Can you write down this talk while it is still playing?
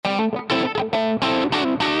Well,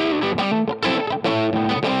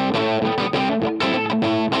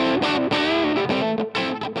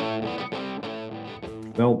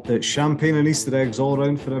 it's champagne and Easter eggs all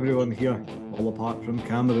round for everyone here, all apart from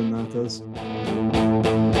Cameron, that is.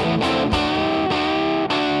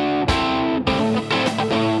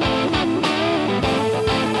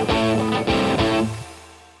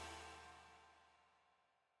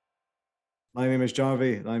 My name is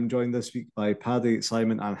Jarvie, and I'm joined this week by Paddy,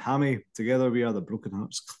 Simon, and Hammy. Together we are the Broken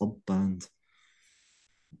Hearts Club Band.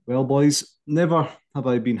 Well, boys, never have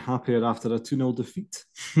I been happier after a 2-0 defeat.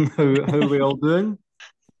 How are we all doing?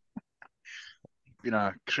 Been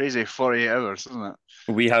a crazy 48 hours, isn't it?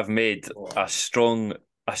 We have made a strong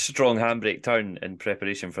handbrake turn in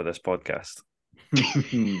preparation for this podcast.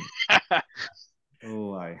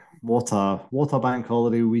 Oh, aye. What a bank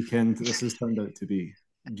holiday weekend this has turned out to be.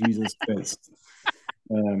 Jesus Christ.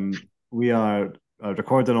 We are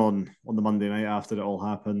recording on the Monday night after it all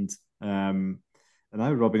happened. And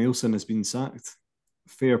now Robbie Nielsen has been sacked.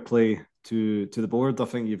 Fair play to the board, I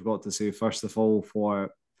think you've got to say, first of all,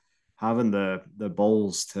 for having the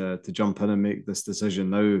balls to jump in and make this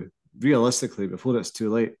decision now, realistically, before it's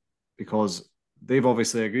too late, because they've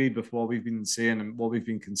obviously agreed with what we've been saying and what we've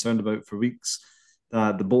been concerned about for weeks,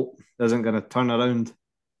 that the boat isn't going to turn around.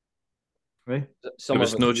 Right? There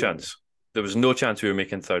was no chance. There was no chance we were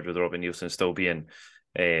making third with Robbie Nielsen still being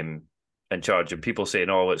in charge. And people saying,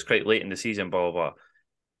 oh, it's quite late in the season, blah, blah, blah.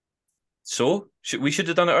 So, we should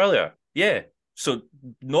have done it earlier. Yeah. So,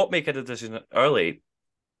 not making a decision early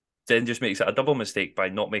then just makes it a double mistake by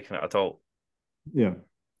not making it at all. Yeah,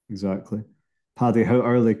 exactly. Paddy, how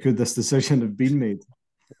early could this decision have been made?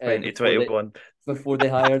 2021. Before they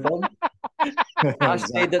hired him. I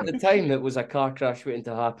said at the time it was a car crash waiting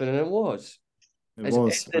to happen, and it was.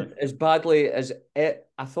 It did as badly as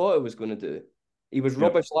I thought it was going to do. He was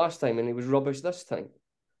rubbish last time, and he was rubbish this time.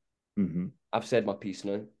 Mm-hmm. I've said my piece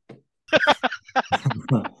now.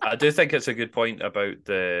 I do think it's a good point about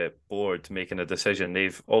the board making a decision.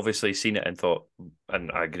 They've obviously seen it and thought,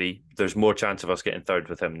 and I agree, there's more chance of us getting third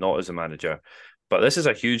with him, not as a manager. But this is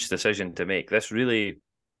a huge decision to make. This really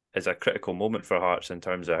is a critical moment for Hearts in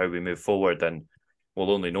terms of how we move forward, and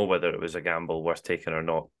we'll only know whether it was a gamble worth taking or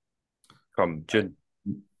not come June.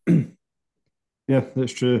 Yeah,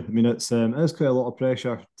 that's true. I mean, it's quite a lot of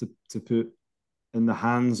pressure to put in the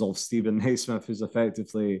hands of Stephen Naismith, who's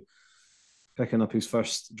effectively picking up his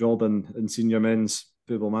first job in senior men's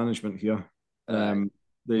football management here.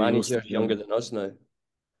 Manager's younger than us now.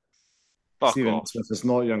 Stephen Naismith is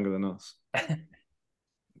not younger than us.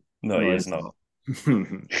 No, he is not.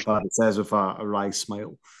 But it says with a wry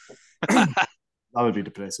smile. That would be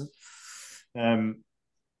depressing.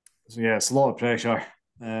 So yeah, it's a lot of pressure.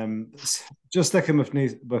 Just sticking with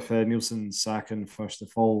Nielsen's sacking first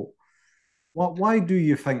of all. Why do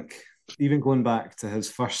you think, even going back to his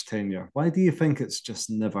first tenure, why do you think it's just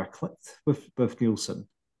never clicked with Nielsen?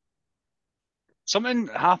 Something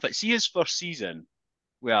happened. See, his first season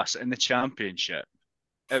with us in the Championship,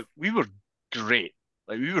 we were great.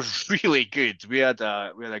 Like, we were really good. We had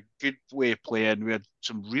a good way of playing. We had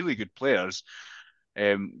some really good players.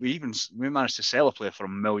 We managed to sell a player for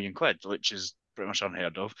 £1 million, which is pretty much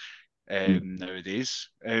unheard of nowadays.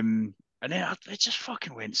 And then it just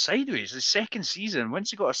fucking went sideways. The second season,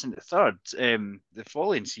 once he got us into third, the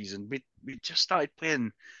following season, we just started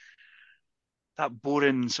playing that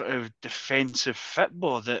boring sort of defensive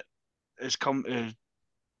football that has come to.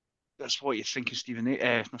 That's what you think of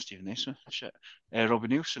not Stephen Naismith, Robbie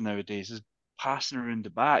Nielsen nowadays, is passing around the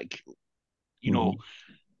back, you know,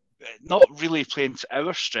 not really playing to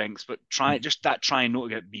our strengths, but trying not to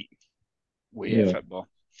get beat with football.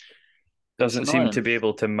 Doesn't seem to be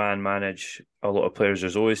able to manage a lot of players.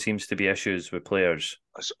 There's always seems to be issues with players.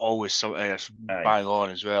 It's always something that's bang on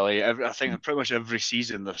as well. I think pretty much every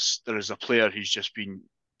season there is a player who's just been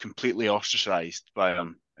completely ostracised by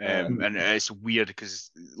him. And it's weird because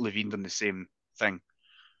Levine done the same thing.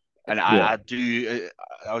 And I didn't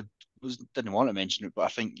want to mention it, but I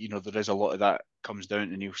think, there is a lot of that comes down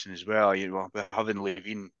to Nielsen as well. Having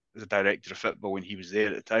Levine as a director of football when he was there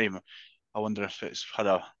at the time, I wonder if it's had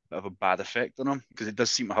a bit of a bad effect on him, because it does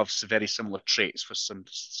seem to have very similar traits for some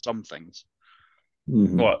things.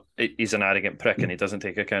 Mm-hmm. What? He's an arrogant prick and he doesn't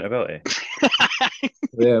take accountability.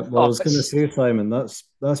 Yeah, well, I was going to say, Simon,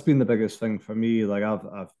 that's been the biggest thing for me. Like,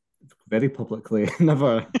 I've very publicly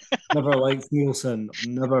never liked Nielsen.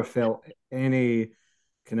 Never felt any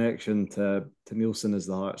connection to Nielsen as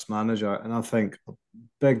the Hearts manager, and I think a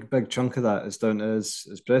big chunk of that is down to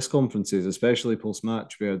his press conferences, especially post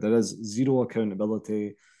match, where there is zero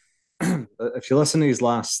accountability. if you listen to his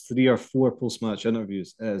last 3 or 4 post-match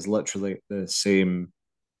interviews, it is literally the same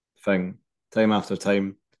thing time after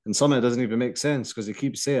time. And some of it doesn't even make sense because he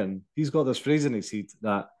keeps saying he's got this phrase in his head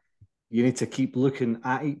that you need to keep looking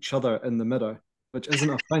at each other in the mirror, which isn't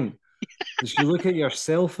a thing. Because you look at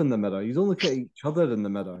yourself in the mirror, you don't look at each other in the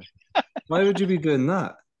mirror. Why would you be doing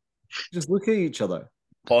that? Just look at each other.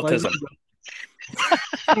 Autism.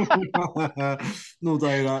 No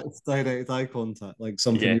direct eye contact, like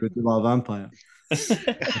something Yeah. you would do with a vampire.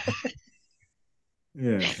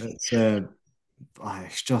 Yeah,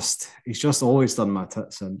 he's just always done my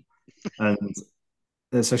tits in, and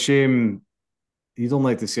it's a shame. You don't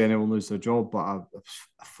like to see anyone lose their job, but I'm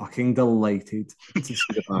fucking delighted to see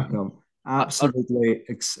the back. I'm absolutely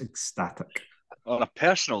ecstatic. On a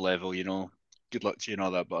personal level, good luck to you and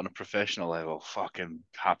all that, but on a professional level, fucking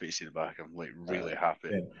happy to see the back. I'm like really happy.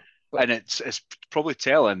 Yeah. And it's probably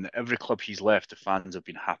telling that every club he's left, the fans have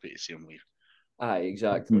been happy to see him leave. Aye,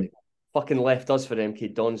 exactly. Fucking left us for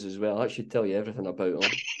MK Dons as well. That should tell you everything about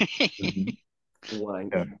him.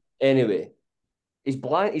 Wank. Yeah. Anyway, he's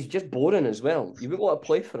blank. He's just boring as well. You wouldn't want to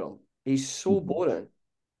play for him. He's so boring.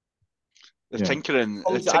 The tinkering.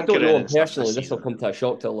 I don't know him personally. This will come to a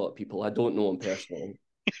shock to a lot of people. I don't know him personally.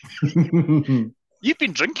 You've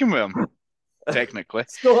been drinking with him, technically.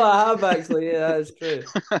 So I have actually. Yeah, that's true.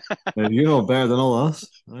 You know better than all us.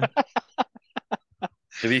 Right?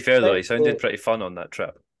 To be fair though, he sounded pretty fun on that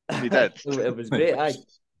trip. He did. It was great.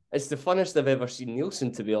 It's the funnest I've ever seen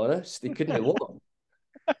Nielsen, to be honest. They couldn't have won.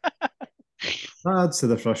 That adds to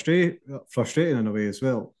the frustrating in a way as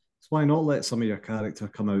well. So why not let some of your character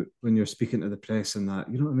come out when you're speaking to the press and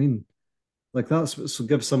that? You know what I mean? Like so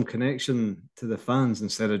give some connection to the fans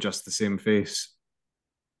instead of just the same face.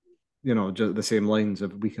 Just the same lines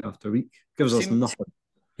of week after week. Gives us nothing.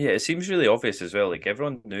 Yeah, it seems really obvious as well. Like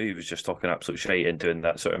everyone knew he was just talking absolute shite and doing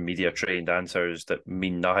that sort of media trained answers that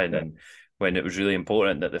mean nothing. And when it was really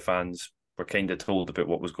important that the fans were kind of told about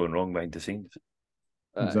what was going wrong behind the scenes.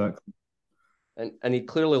 Exactly. And he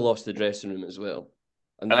clearly lost the dressing room as well.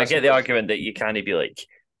 And I get the argument that you can't be like,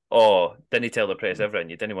 oh, didn't he tell the press everything?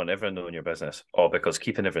 You didn't want everyone knowing your business. Oh, because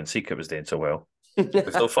keeping everyone secret was doing so well. We're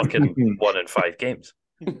still fucking 1 in 5 games.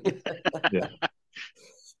 Yeah.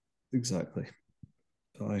 Exactly.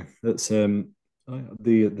 It's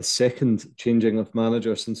the second changing of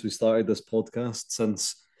manager since we started this podcast,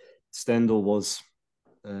 since Stendhal was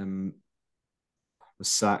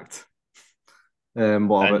sacked. And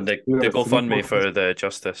the GoFundMe for the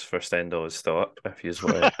Justice for Stendhal is still up if you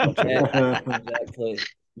want to. Exactly.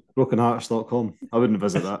 Brokenhearts.com. I wouldn't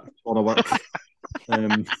visit that on a work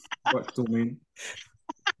domain.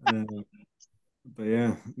 But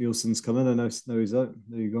yeah, Nielsen's come in and now he's out.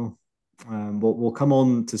 There you go. We'll come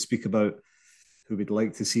on to speak about who we'd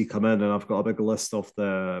like to see come in, and I've got a big list of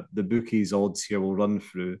the bookies odds here we'll run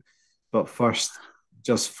through. But first,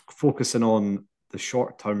 just focusing on the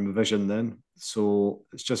short-term vision then. So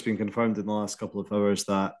it's just been confirmed in the last couple of hours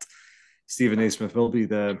that Stephen Naismith will be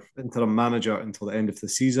the interim manager until the end of the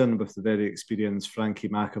season, with the very experienced Frankie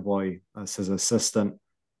McAvoy as his assistant,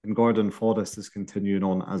 and Gordon Forrest is continuing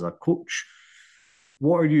on as a coach.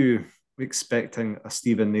 What are you expecting a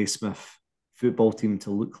Stephen Naismith football team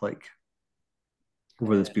to look like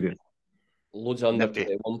over this period? Loads of under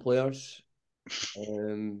 21 players.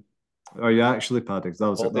 Are you actually, Paddy? That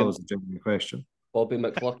was a genuine question. Bobby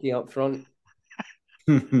McClucky up front.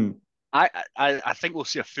 I think we'll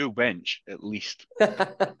see a full bench at least.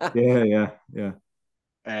 Yeah.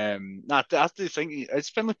 I do think it's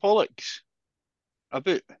Finlay Pollock's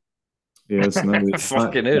about. Yeah, it's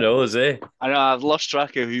fucking who knows, eh? I know I've lost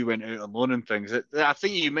track of who went out on loan and things. I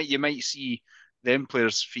think you might see them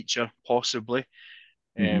players feature possibly.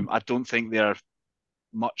 I don't think they're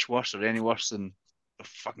much worse or any worse than the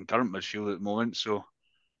fucking current midfield at the moment. So,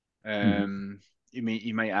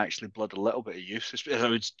 you might actually blood a little bit of youth,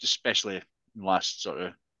 especially in the last sort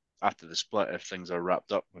of after the split if things are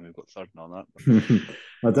wrapped up when we've got third and all that.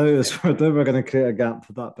 I doubt we're going to create a gap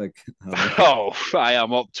that big. Oh, I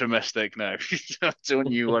am optimistic now.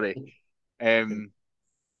 Don't you worry. But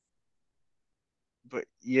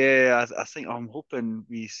yeah, I think I'm hoping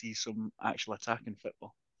we see some actual attacking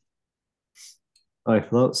football. Aye,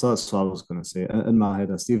 that's what I was going to say. In my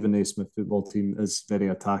head, a Stephen Naismith football team is very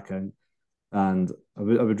attacking, and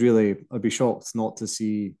I'd be shocked not to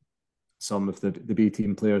see some of the B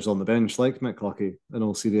team players on the bench, like McClucky, in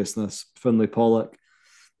all seriousness. Finlay Pollock,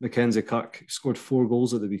 Mackenzie Kirk scored 4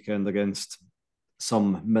 goals at the weekend against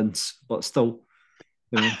some mints, but still,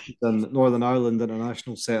 in Northern Ireland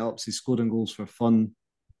international setups, he's scoring goals for fun.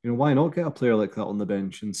 Why not get a player like that on the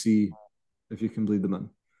bench and see if you can bleed them in?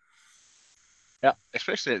 Yeah,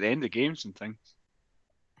 especially at the end of games and things.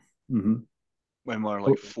 Mm-hmm. When we're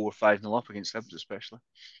like 4-5-0 up against Hibs, especially.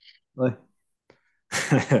 Right.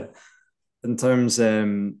 In terms,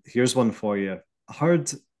 here's one for you. I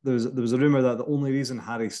heard there was a rumor that the only reason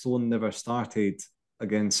Harry Stone never started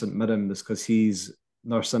against St Mirren was because he's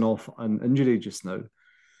nursing off an injury just now.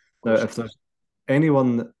 Now, if there's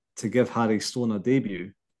anyone to give Harry Stone a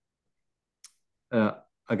debut uh,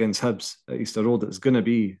 against Hibs at Easter Road, it's going to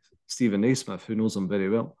be Stephen Naismith, who knows him very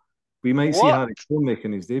well. We might see Harry Stone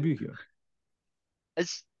making his debut here.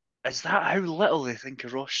 Is that how little they think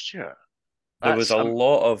of Ross Stewart? There was a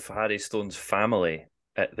lot of Harry Stone's family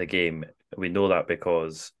at the game. We know that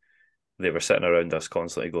because they were sitting around us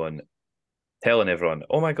constantly going, telling everyone,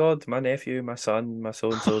 oh my God, my nephew, my son, my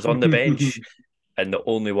so-and-so is on the bench. And the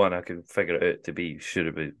only one I could figure it out to be sure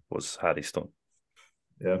it was Harry Stone.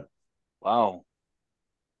 Yeah. Wow.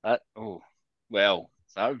 That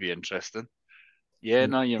would be interesting. Yeah,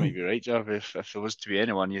 no, you might be right, Jav. If there was to be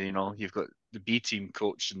anyone, you've got the B team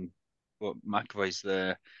coach and McAvoy's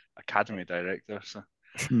the academy director. So,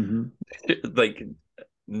 like,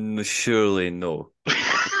 surely no.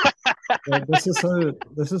 This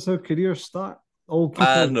is how careers start. All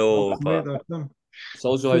I know, but it's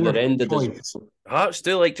also how they're ended. Hearts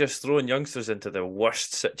do like just throwing youngsters into the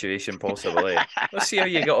worst situation possible. Eh? Let's see how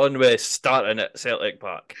you get on with starting at Celtic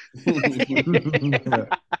Park.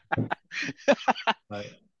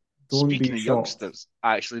 Right. Speaking of youngsters,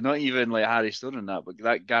 actually, not even like Harry Stone and that, but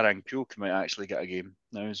that Garang Pulk might actually get a game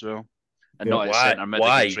now as well. And not at centre mid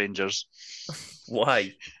against Rangers.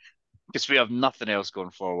 Why? Because we have nothing else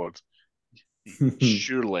going forward.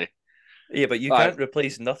 Surely. Yeah, but you can't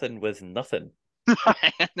replace nothing with nothing.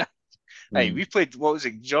 Hey, we played, what was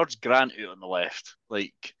it, George Grant out on the left.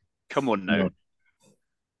 Like, come on now.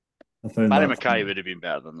 Barry Mackay would have been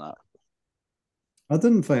better than that. I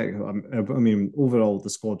didn't think. I mean, overall, the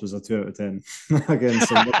squad was a 2 out of 10 against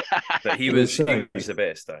him. But he was the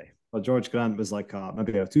best, But George Grant was like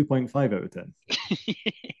maybe a 2.5 out of 10.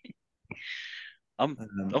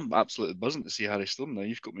 I'm absolutely buzzing to see Harry Stone now.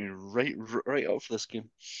 You've got me right up for this game.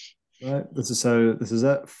 Right, this is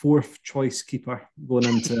it. Fourth choice keeper going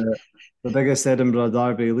into the biggest Edinburgh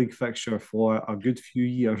Derby league fixture for a good few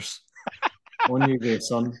years. On you go,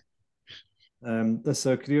 son. This is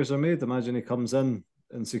how careers are made. Imagine he comes in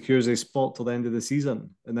and secures a spot till the end of the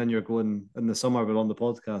season, and then you're going in the summer. We're on the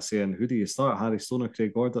podcast saying, "Who do you start? Harry Stone or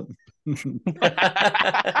Craig Gordon?"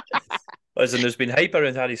 Listen, there's been hype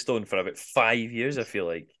around Harry Stone for about 5 years. I feel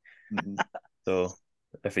like so.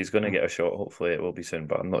 If he's going to get a shot, hopefully it will be soon.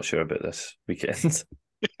 But I'm not sure about this weekend.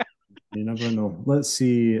 You never know. Let's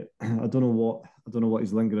see. I don't know what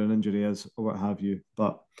his lingering injury is or what have you.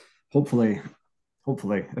 But hopefully,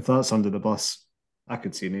 if that's under the bus, I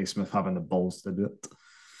could see Naismith having the balls to do it.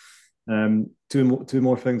 Two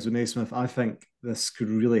more things with Naismith. I think this could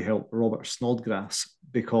really help Robert Snodgrass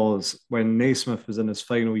because when Naismith was in his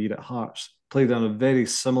final year at Hearts, played in a very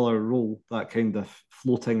similar role, that kind of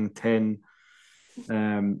floating 10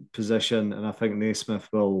 position, and I think Naismith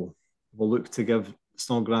will look to give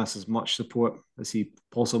Snodgrass as much support as he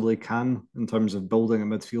possibly can in terms of building a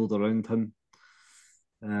midfield around him.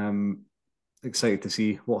 Excited to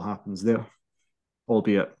see what happens there,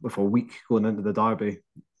 albeit with a week going into the derby.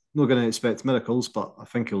 Not going to expect miracles, but I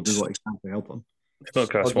think he'll do what he can to help him.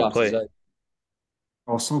 Snodgrass won't play.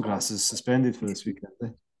 Snodgrass is suspended for this weekend.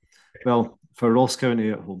 Well, for Ross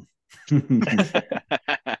County at home.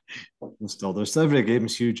 Still, there's every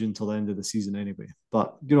game's huge until the end of the season anyway.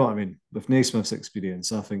 But you know what I mean. With Naismith's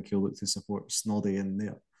experience, I think he'll look to support Snoddy in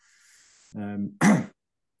there.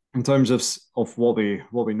 In terms of what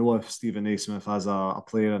we know of Stephen Naismith as a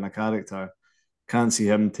player and a character, can't see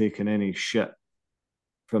him taking any shit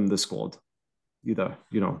from the squad either.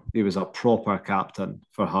 You know, he was a proper captain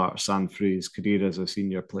for Hearts and through his career as a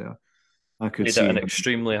senior player. I could see at an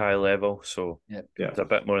extremely high level, so it's a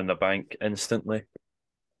bit more in the bank instantly.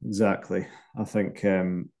 Exactly. I think,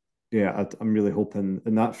 I'm really hoping,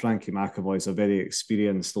 and that Frankie McAvoy is a very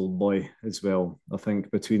experienced old boy as well. I think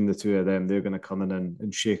between the two of them, they're going to come in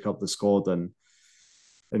and shake up the squad and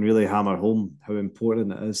really hammer home how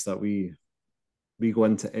important it is that we go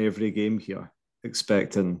into every game here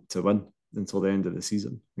expecting to win until the end of the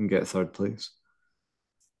season and get third place.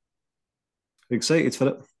 Excited for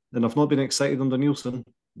it. And I've not been excited under Nielsen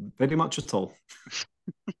very much at all.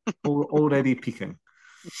 Already peaking.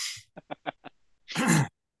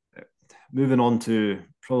 Moving on to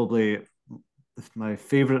probably my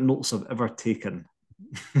favourite notes I've ever taken.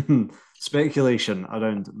 Speculation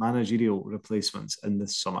around managerial replacements in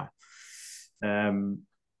this summer.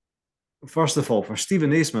 First of all, for Stephen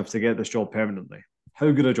Naismith to get this job permanently,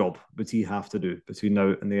 how good a job would he have to do between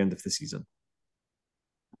now and the end of the season?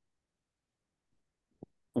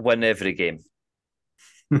 Win every game.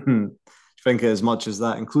 Think it as much as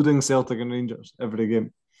that, including Celtic and Rangers, every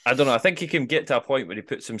game? I don't know. I think he can get to a point where he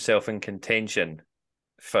puts himself in contention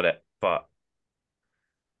for it, but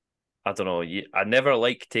I don't know. I never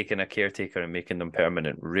like taking a caretaker and making them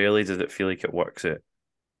permanent. Really, does it feel like it works out?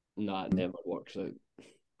 Nah, it never works out.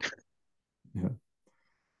 Yeah.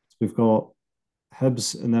 So we've got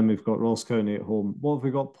Hibs and then we've got Ross County at home. What have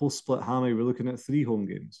we got post-split hammy? We're looking at 3 home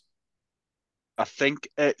games. I think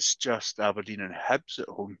it's just Aberdeen and Hibs at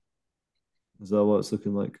home. Is that what it's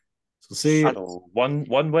looking like? So say one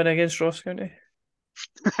win against Ross County.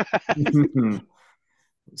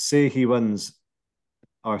 say he wins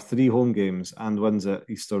our 3 home games and wins at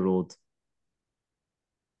Easter Road.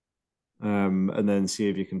 And then see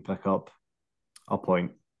if you can pick up a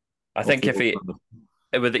point. I think if he,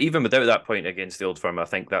 even without that point against the Old Firm, I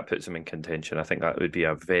think that puts him in contention. I think that would be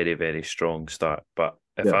a very, very strong start. But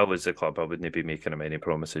if I was the club, I wouldn't be making him any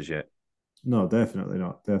promises yet. No, definitely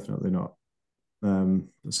not. Definitely not.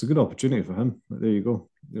 It's a good opportunity for him. There you go.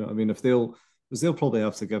 You know, I mean, if they'll probably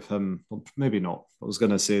have to give him, well, maybe not. I was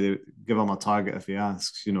going to say they give him a target if he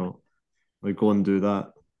asks. You know, like go and do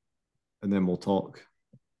that, and then we'll talk.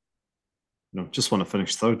 You know, just want to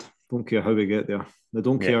finish third. Don't care how we get there. I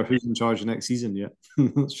don't care who's in charge next season yet.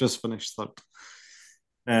 Let's just finish third.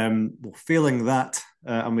 Well, failing that,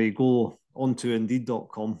 and we go on to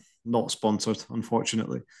Indeed.com, not sponsored,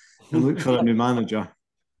 unfortunately, and look for a new manager.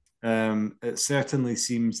 It certainly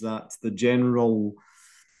seems that the general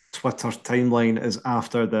Twitter timeline is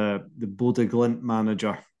after the Bodø Glimt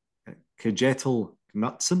manager, Kjetil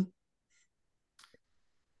Knutsen.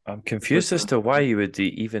 I'm confused as to why you would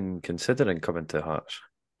be even considering coming to Hearts.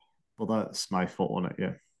 Well, that's my fault on it,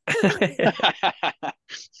 yeah.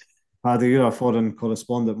 Paddy, you're a foreign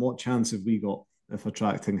correspondent. What chance have we got of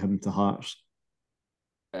attracting him to Hearts?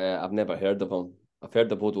 I've never heard of him. I've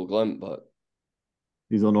heard of Bodø Glimt, but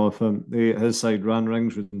you don't know if his side ran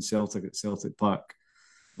rings with Celtic at Celtic Park.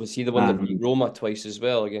 Was he the one that beat Roma twice as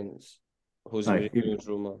well against Jose Mourinho's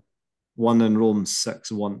Roma? Won in Rome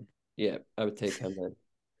 6-1. Yeah, I would take him then.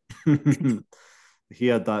 He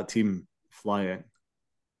had that team flying.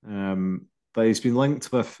 But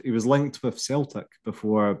he was linked with Celtic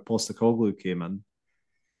before Postecoglou came in.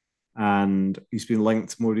 And he's been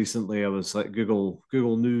linked more recently. I was like Google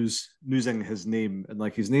newsing his name, and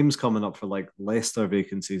like his name's coming up for like Leicester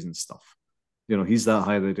vacancies and stuff. You know, he's that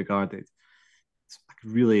highly regarded. I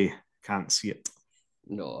really can't see it.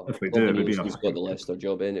 No, if we do, it would be he's got the Leicester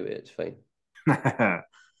job anyway. It's fine.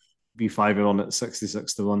 B5 on at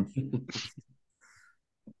 66-1.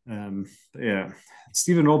 Yeah,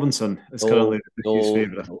 Stephen Robinson is currently the Bookies'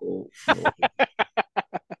 favourite.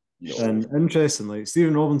 No. And interestingly,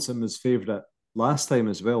 Stephen Robinson was favourite last time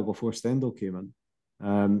as well before Stendhal came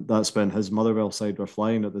in. That's when his Motherwell side were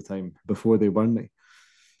flying at the time before they weren't.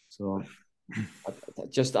 So,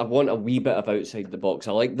 I want a wee bit of outside the box.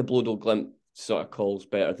 I like the Bodø Glimt sort of calls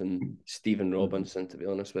better than Stephen Robinson, to be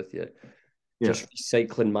honest with you. Yeah. Just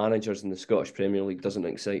recycling managers in the Scottish Premier League doesn't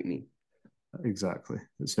excite me. Exactly.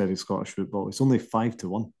 It's very Scottish football. It's only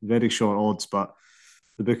 5-1. Very short odds, but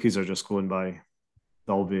the bookies are just going by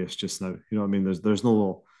the obvious just now. You know what I mean? There's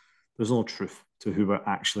no truth to who we're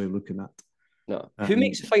actually looking at. No. Who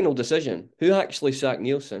makes the final decision? Who actually sacked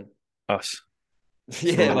Nielsen? Us.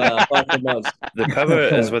 Yeah, well, apart from us. The power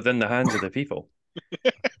is within the hands of the people.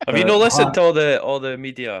 Have you not listened to all the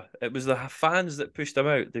media? It was the fans that pushed them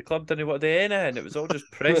out. The club didn't want to do anything. It was all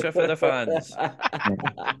just pressure for the fans.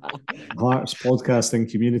 Hearts podcasting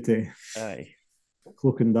community. Aye.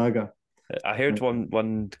 Cloak and dagger. I heard one,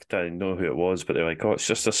 I don't know who it was, but they're like, oh, it's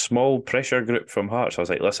just a small pressure group from Hearts. I was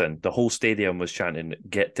like, listen, the whole stadium was chanting,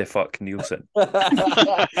 get to fuck Nielsen.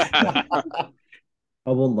 I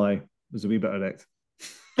won't lie. It was a wee bit erect.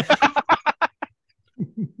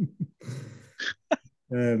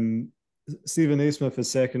 Stephen A. Smith is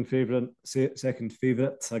second favourite.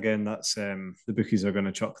 Again, that's the bookies are going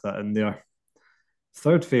to chuck that in there.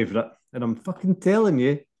 Third favourite, and I'm fucking telling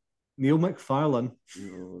you, Neil McFarlane.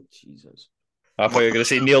 Oh, Jesus. I thought you were going to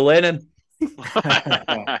say Neil Lennon.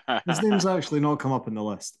 His name's actually not come up in the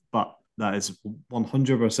list, but that is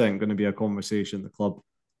 100% going to be a conversation the club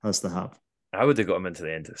has to have. I would have got him into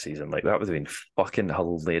the end of the season. Like, that would have been fucking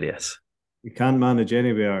hilarious. You can't manage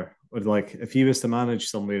anywhere. Or like, if he was to manage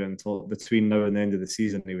somewhere until between now and the end of the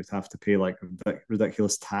season, he would have to pay like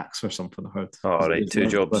ridiculous tax or something. I heard. Oh, right, 2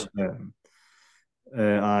 jobs. What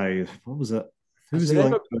was it? Who was he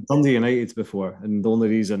like? Dundee United before, and the only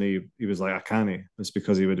reason he was like, I can't, was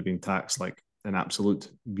because he would have been taxed like an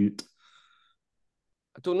absolute beaut.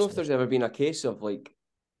 I don't know if there's ever been a case of like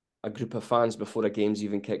a group of fans before a game's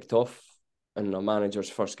even kicked off in a manager's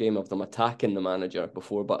first game of them attacking the manager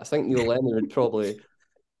before, but I think Neil Lennon would probably...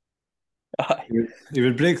 He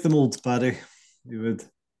would break the mold, Paddy. He would.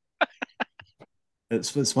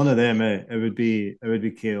 It's one of them, eh? It would be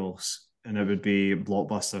chaos and it would be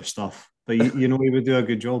blockbuster stuff. But you know he would do a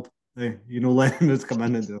good job. Eh? You know Lennon would come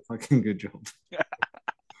in and do a fucking good job.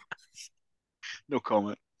 No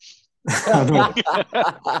comment.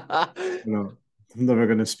 I know. I'm never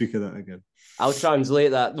going to speak of that again. I'll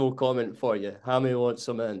translate that no comment for you. Hammy wants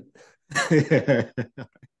some in. Yeah.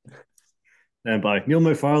 Bye. Neil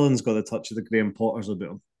McFarlane's got the touch of the Graham Potters about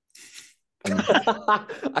him.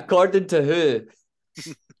 According to who?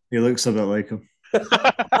 He looks a bit like him.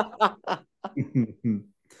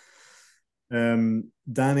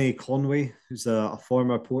 Danny Conway, who's a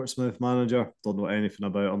former Portsmouth manager, don't know anything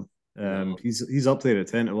about him. No. He's up there at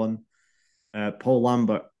 10-1. Paul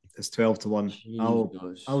Lambert is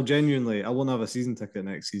 12-1. I'll genuinely, I won't have a season ticket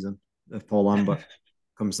next season if Paul Lambert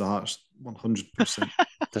comes to Hearts 100%.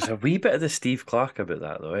 There's a wee bit of the Steve Clark about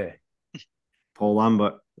that, though, eh? Paul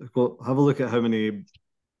Lambert, have a look at how many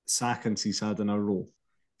sackings he's had in a row.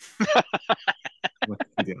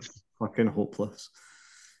 Fucking hopeless.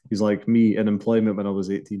 He's like me in employment when I was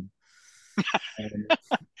 18.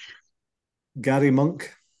 Gary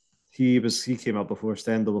Monk, he came up before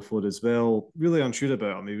Stendhal before as well. Really unsure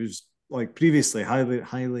about him. He was like previously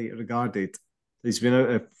highly regarded. He's been out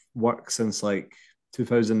of work since like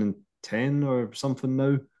 2010 or something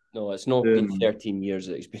now. No, it's not been 13 years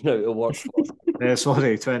that he's been out of work for.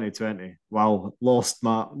 Sorry, 2020. Wow, lost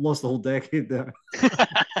the whole decade there.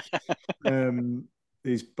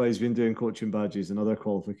 He's been doing coaching badges and other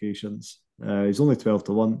qualifications. He's only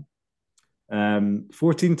 12-1.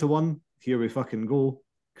 14-1. Here we fucking go.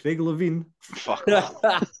 Craig Levine. Fuck.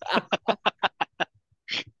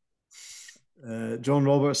 John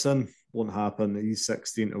Robertson won't happen. He's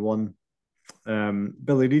 16-1.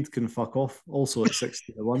 Billy Reid can fuck off. Also at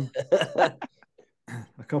 16-1.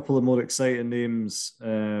 A couple of more exciting names.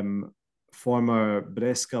 Former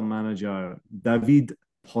Brescia manager David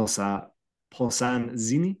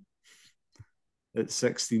Posanzini at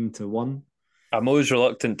 16-1. I'm always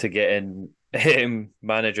reluctant to get in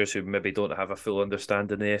managers who maybe don't have a full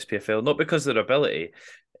understanding of the SPFL, not because of their ability.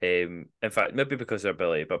 In fact, maybe because of their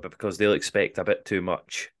ability, but because they'll expect a bit too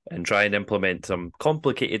much and try and implement some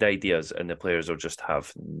complicated ideas, and the players will just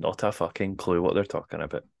have not a fucking clue what they're talking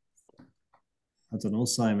about. I don't know,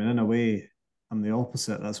 Simon. In a way, I'm the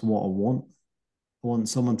opposite. That's what I want. I want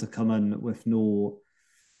someone to come in with no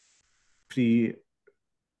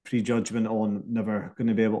prejudgment on never going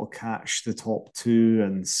to be able to catch the top two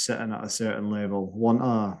and sitting at a certain level.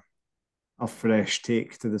 Want a fresh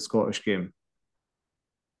take to the Scottish game.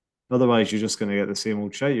 Otherwise, you're just going to get the same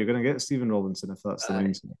old shit. You're going to get Stephen Robinson if that's the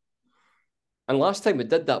mindset. And last time we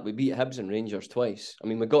did that, we beat Hibs and Rangers twice. I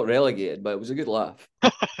mean, we got relegated, but it was a good laugh.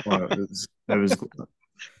 Well, it was the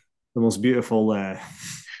most beautiful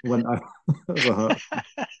winter.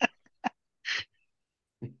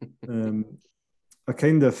 A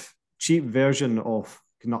kind of cheap version of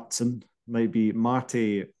Knutson might be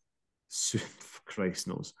Marty Christ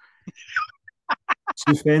knows.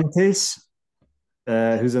 Sufentes,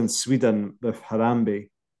 who's in Sweden with Harambe.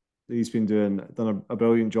 He's been done a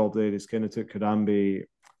brilliant job there. He's kind of took Harambe,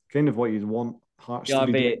 kind of what you'd want Hearts to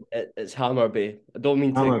be doing. It's Hammerby. I don't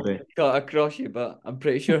mean to cut across you, but I'm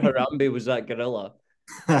pretty sure Harambe was that gorilla.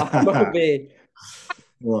 Hammerby.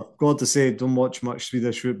 Well, God to say, don't watch much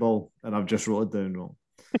Swedish football, and I've just wrote it down wrong.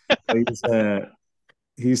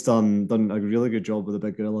 He's done a really good job with the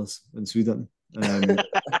big gorillas in Sweden.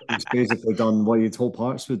 He's basically done what you'd hope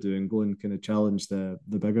Hearts would do and go and kind of challenge the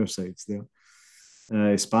bigger sides there.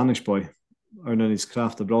 Spanish boy, earning his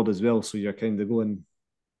craft abroad as well. So you're kind of going,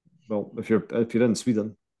 well, if you're in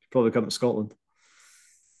Sweden, you probably come to Scotland.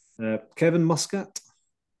 Kevin Muscat.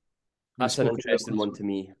 That's an interesting one to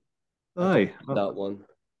me. Aye, that one.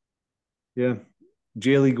 Yeah,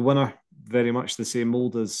 J-League winner, very much the same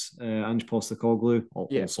mould as Ange Postecoglou,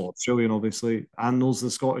 also Australian, obviously, and knows the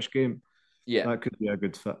Scottish game. Yeah, that could be a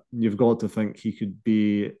good fit. You've got to think he could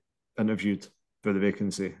be interviewed for the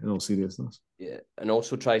vacancy, in all seriousness. Yeah, and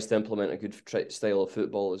also tries to implement a good style of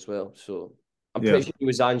football as well. So I'm pretty sure he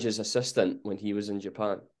was Ange's assistant when he was in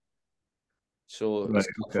Japan. So it's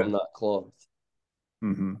from that cloth.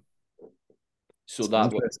 Mm-hmm. So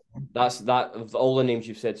that's of all the names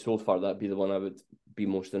you've said so far, that'd be the one I would be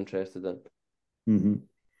most interested in. Mm-hmm.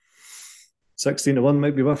 16-1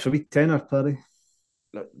 might be worth a wee tenner, Paddy.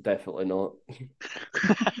 No, definitely not.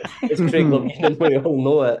 It's Craig Levine and we all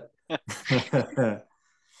know it.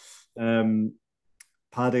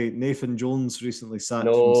 Paddy, Nathan Jones recently sacked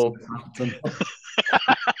No. from Southampton.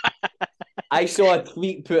 I saw a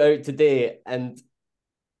tweet put out today, and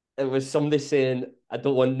it was somebody saying, I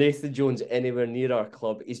don't want Nathan Jones anywhere near our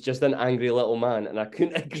club. He's just an angry little man, and I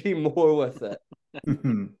couldn't agree more with it.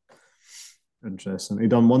 Interesting. He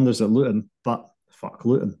done wonders at Luton, but fuck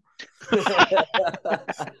Luton.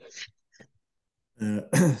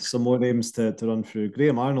 Some more names to run through.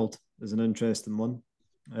 Graham Arnold is an interesting one,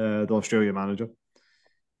 the Australia manager.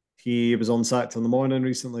 He was on Sacked in the Morning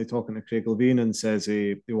recently talking to Craig Levine and says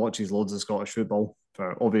he watches loads of Scottish football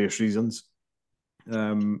for obvious reasons.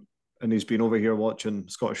 And he's been over here watching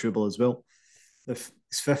Scottish football as well. He's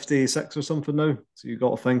 56 or something now. So you've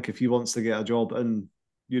got to think if he wants to get a job in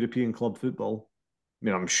European club football, I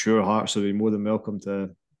mean, I'm sure Hearts would be more than welcome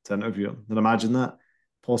to interview him. And imagine that.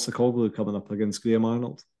 Postecoglou coming up against Graham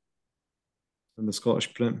Arnold in the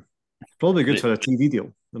Scottish print. Probably good for a TV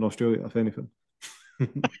deal in Australia, if anything.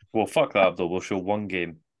 Well, fuck that, though. We'll show one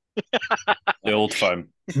game. The Old Firm.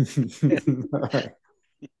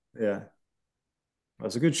 Yeah.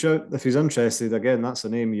 That's a good shout. If he's interested, again, that's a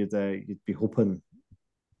name you'd be hoping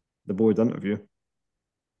the board interview.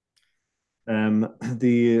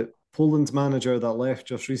 The Poland manager that left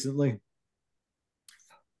just recently,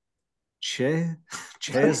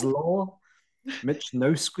 Czesław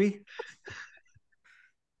Michnowski,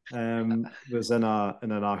 was in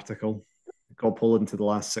an article. Got Poland to the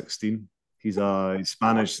last 16. He's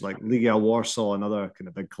managed like Legia Warsaw and other kind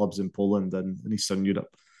of big clubs in Poland and in Eastern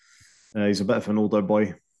Europe. He's a bit of an older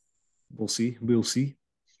boy. We'll see.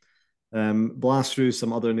 Blast through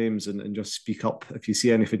some other names and just speak up if you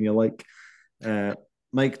see anything you like.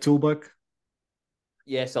 Mike Tolberg.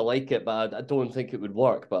 Yes, I like it, but I don't think it would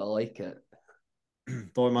work, but I like it.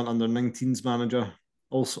 Dortmund under 19s manager.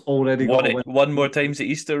 Also already one more times at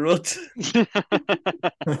Easter Road.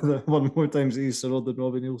 One more times at Easter Road than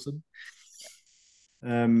Robbie Nielsen.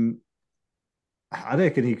 I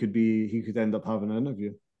reckon he could end up having an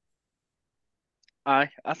interview. I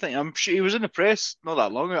think I'm sure he was in the press not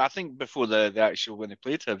that long ago. I think before the actual when they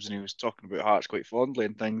played Hibs, and he was talking about Hearts quite fondly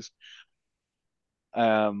and things.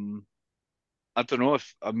 I don't know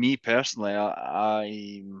if me personally,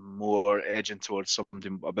 I'm more edging towards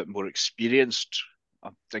something a bit more experienced. I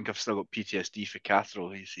think I've still got PTSD for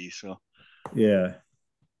Cathro, you see. So yeah,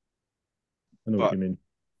 I know what you mean.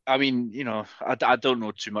 I mean, you know, I don't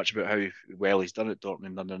know too much about how well he's done at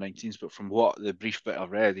Dortmund under 19s, but from what the brief bit I've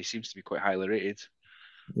read, he seems to be quite highly rated.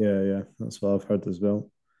 Yeah, that's what I've heard as well.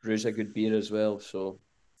 Brews a good beer as well, so.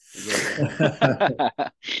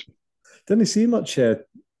 Didn't he see much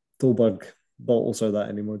Dolberg bottles or that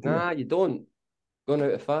anymore? Nah, you don't. Going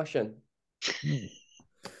out of fashion.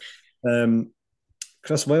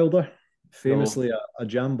 Chris Wilder, famously a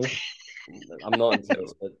jamble. I'm not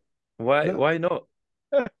interested. Why not?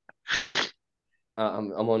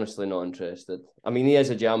 I'm honestly not interested. I mean, he is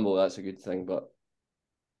a jambo, that's a good thing, but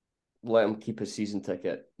let him keep his season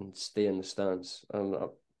ticket and stay in the stands.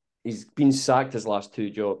 He's been sacked his last 2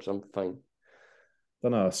 jobs. I'm fine.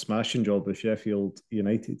 Done a smashing job with Sheffield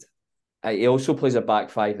United. He also plays a back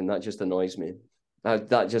 5, and that just annoys me.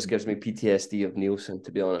 That just gives me PTSD of Nielsen,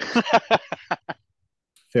 to be honest.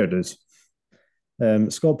 Fair dues.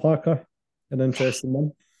 Scott Parker, an interesting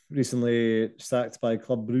one. Recently sacked by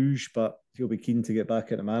Club Bruges, but he'll be keen to get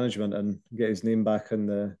back into management and get his name back in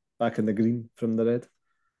the green from the red.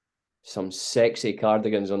 Some sexy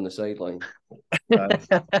cardigans on the sideline.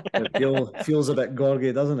 It feels a bit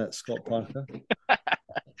gorgy, doesn't it, Scott Parker?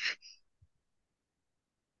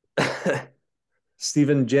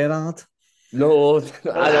 Steven Gerrard. No,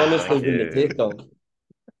 I honestly wouldn't take him.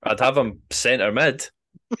 I'd have him centre mid.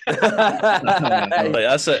 Like,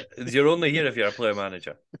 that's it. You're only here if you're a player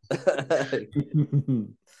manager.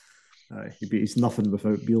 He's nothing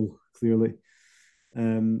without Beale, clearly.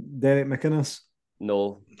 Derek McInnes.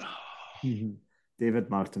 No. David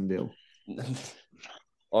Martindale.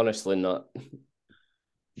 Honestly, not.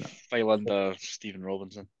 No. File under Stephen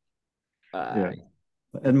Robinson. Yeah.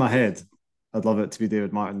 In my head, I'd love it to be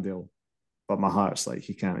David Martindale, but my heart's like,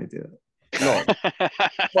 he can't do it. No.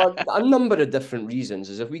 For a number of different reasons.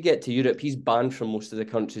 As if we get to Europe, he's banned from most of the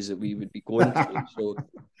countries that we would be going to. So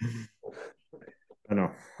I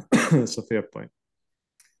know. It's a fair point.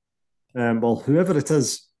 Well, whoever it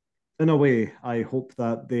is, in a way, I hope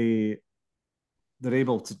that they're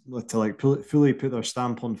able to like fully put their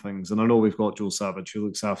stamp on things. And I know we've got Joe Savage who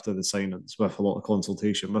looks after the signings with a lot of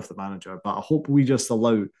consultation with the manager, but I hope we just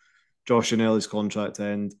allow Josh Anelli's contract to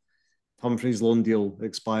end. Humphrey's loan deal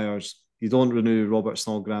expires. You don't renew Robert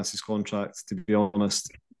Snodgrass's contract, to be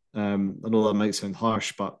honest. I know that might sound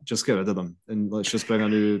harsh, but just get rid of them and let's just bring a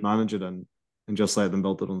new manager in and just let them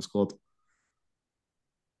build their own squad.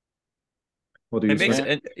 What do you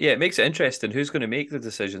say? It makes it interesting. Who's going to make the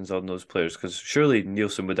decisions on those players? Because surely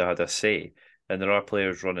Nielsen would have had a say, and there are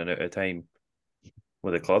players running out of time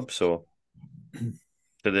with the club. So,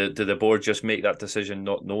 do the board just make that decision,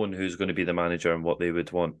 not knowing who's going to be the manager and what they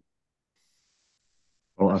would want?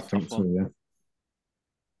 Well, I think so. Yeah.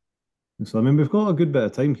 So I mean, we've got a good bit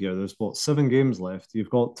of time here. There's 7 games left. You've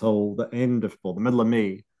got till the end of the middle of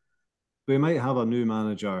May. We might have a new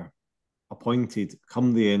manager appointed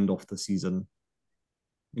come the end of the season,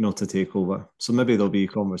 to take over. So maybe there'll be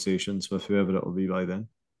conversations with whoever it will be by then.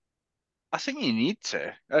 I think you need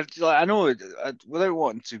to. I know, without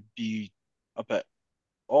wanting to be a bit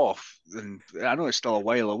off, and I know it's still a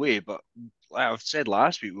while away, but like I've said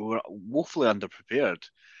last week, we were woefully underprepared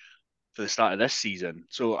for the start of this season.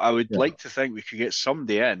 So I would like to think we could get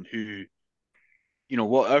somebody in who,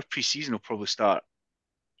 what our pre-season will probably start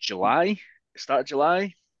July.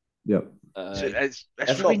 Yep. So it's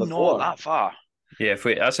really not that far. Yeah, if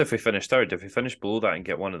we finish third. If we finish below that and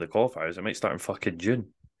get one of the qualifiers, it might start in fucking June.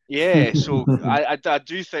 Yeah, so I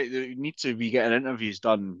do think that you need to be getting interviews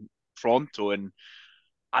done pronto, and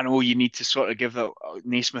I know you need to sort of give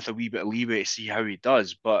Naismith a wee bit of leeway to see how he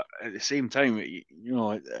does, but at the same time,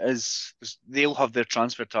 they'll have their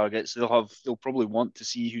transfer targets. They'll probably want to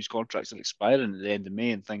see whose contracts are expiring at the end of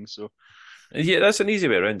May and things. So yeah, that's an easy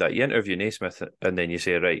way around that. You interview Naismith and then you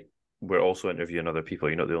say, right, we're also interviewing other people.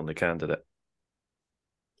 You're not the only candidate.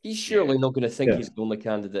 He's surely not going to think he's the only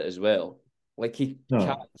candidate as well. Like, he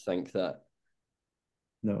can't think that.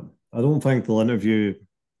 No, I don't think they'll interview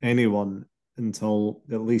anyone until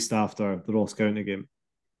at least after the Ross County game.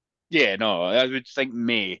 Yeah, no, I would think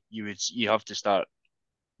May you have to start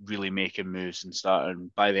really making moves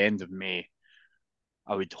and by the end of May,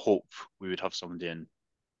 I would hope we would have somebody in.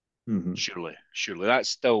 Mm-hmm. Surely. That's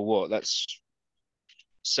still what? That's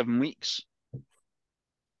 7 weeks.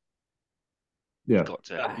 Yeah,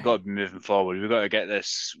 we've got to be moving forward. We've got to get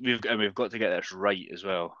this. We've got to get this right as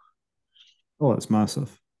well. Oh, it's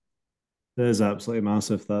massive. It is absolutely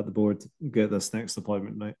massive that the board get this next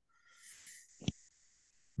appointment right.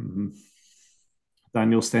 Mm-hmm.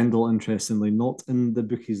 Daniel Stendel, interestingly, not in the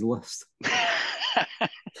bookies list.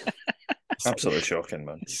 Absolutely shocking,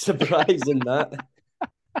 man. Surprising that.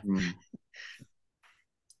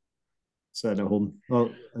 Sitting at home. Well,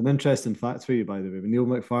 an interesting fact for you, by the way, Neil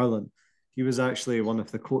McFarlane, he was actually one of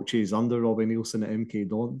the coaches under Robbie Nielsen at MK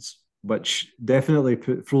Dons, which definitely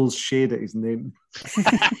throws shade at his name.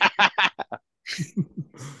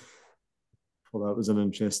 Well, that was an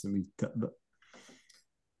interesting wee tidbit.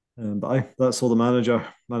 But that's all the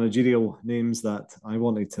managerial names that I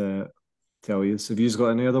wanted to tell you. So have you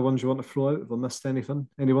got any other ones you want to throw out? Have I missed anything?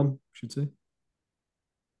 Anyone, should say?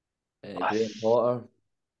 Graham Potter.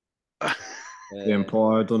 Graham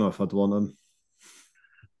Potter, I don't know if I'd want him.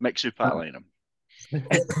 Mixu Pat him.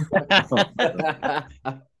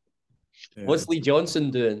 What's Lee Johnson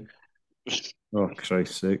doing? Oh,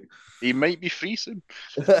 Christ's sake. He might be free soon.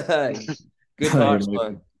 Good hearts,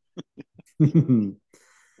 man.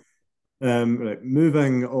 Right,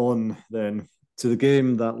 moving on then to the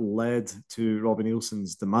game that led to Robbie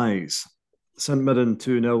Nielsen's demise. St Mirren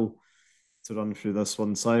 2-0 to run through this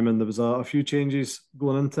one. Simon, there was a few changes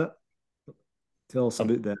going into it. Tell us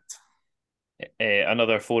about that.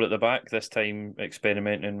 Another 4 at the back, this time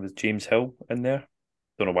experimenting with James Hill in there.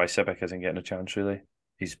 Don't know why Sibic isn't getting a chance, really.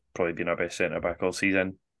 He's probably been our best centre-back all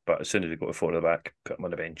season, but as soon as we go to 4 at the back, put him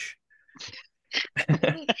on the bench.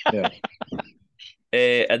 Yeah.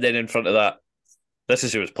 And then in front of that, this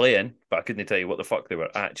is who was playing, but I couldn't tell you what the fuck they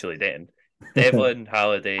were actually doing. Devlin,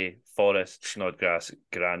 Halliday, Forrest, Snodgrass,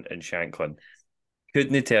 Grant, and Shanklin.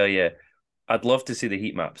 Couldn't tell you. I'd love to see the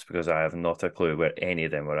heat maps because I have not a clue where any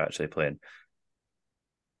of them were actually playing.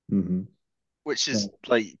 Mm-hmm. Which is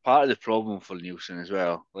like part of the problem for Nielsen as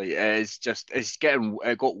well. Like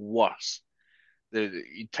it got worse. The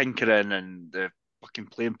tinkering and the fucking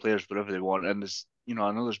playing players wherever they want, and there's I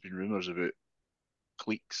know there's been rumours about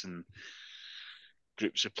cliques and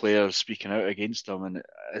groups of players speaking out against them, and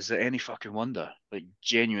is it any fucking wonder? Like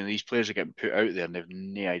genuinely, these players are getting put out there and they've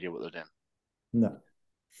no idea what they're doing. No.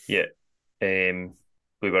 Yeah.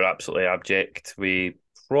 We were absolutely abject. We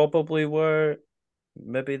probably were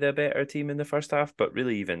maybe the better team in the first half, but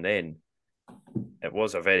really even then, it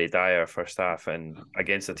was a very dire first half, and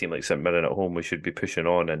against a team like St Mirren at home, we should be pushing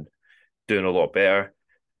on and doing a lot better.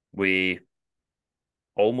 We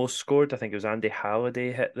almost scored. I think it was Andy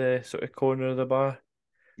Halliday hit the sort of corner of the bar.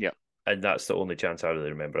 Yeah. And that's the only chance I really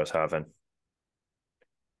remember us having.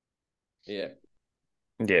 Yeah.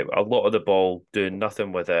 Yeah, a lot of the ball, doing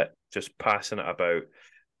nothing with it, just passing it about.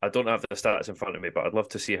 I don't have the stats in front of me, but I'd love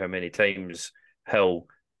to see how many times Hill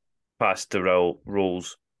passed to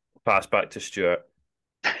Rolls, passed back to Stewart,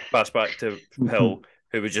 passed back to Hill,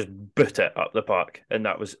 who would just boot it up the park, and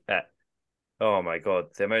that was it. Oh my God,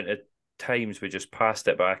 the amount of times we just passed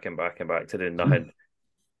it back and back and back to do nothing.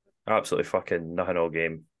 Absolutely fucking nothing all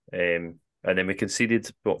game. And then we conceded,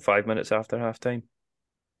 5 minutes after half time?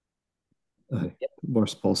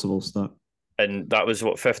 Worst possible start. And that was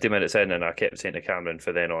 50 minutes in, and I kept saying to Cameron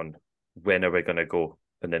for then on, when are we going to go?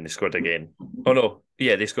 And then they scored again. Oh no,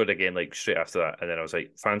 yeah, they scored again like straight after that. And then I was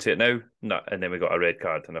like, fancy it now? No. And then we got a red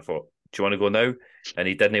card, and I thought, do you want to go now? And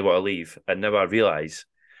he didn't want to leave. And now I realise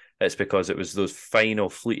it's because it was those final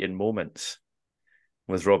fleeting moments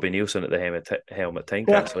with Robbie Nielsen at the helmet time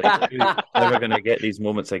cancellation. Never going to get these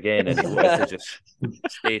moments again, and he wanted to just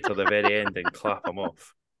stay till the very end and clap him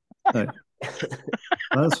off.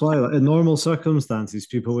 That's why, in normal circumstances,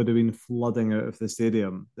 people would have been flooding out of the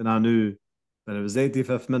stadium. And I knew when it was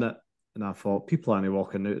 85th minute, and I thought, people aren't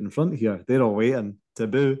walking out in front here. They're all waiting to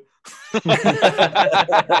boo. I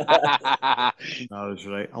was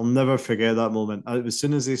right. I'll never forget that moment. As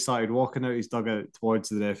soon as he started walking out his dugout towards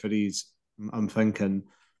the referees, I'm thinking,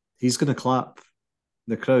 he's going to clap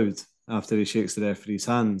the crowd after he shakes the referee's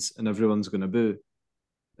hands, and everyone's going to boo.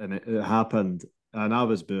 And it happened. And I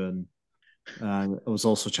was booing. And I was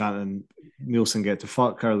also chanting Nielsen get to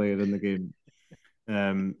fuck earlier in the game.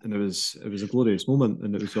 And it was a glorious moment,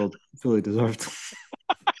 and it was all fully deserved.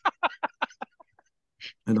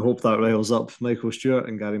 And I hope that riles up Michael Stewart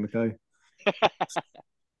and Gary Mackay.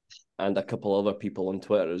 And a couple other people on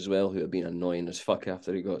Twitter as well who have been annoying as fuck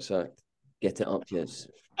after he got sacked. Get it up, yes.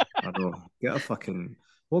 I know.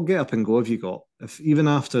 What get up and go have you got? If even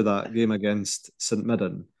after that game against St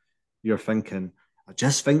Mirren, you're thinking, I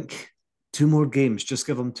just think 2 more games, just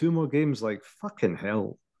give them 2 more games, like fucking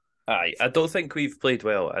hell. I don't think we've played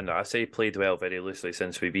well, and I say played well very loosely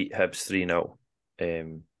since we beat Hibs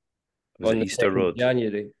 3-0. Was it Easter Road?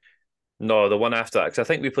 January. No, the one after that, because I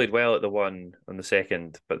think we played well at the one on the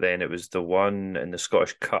second, but then it was the one in the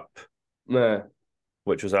Scottish Cup,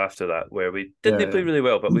 which was after that, where we didn't play really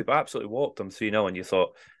well, but we've absolutely walked them 3-0, and you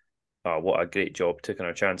thought, oh, what a great job taking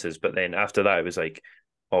our chances. But then after that, it was like,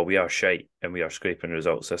 oh, we are shite and we are scraping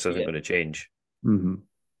results. This isn't going to change. Mm-hmm.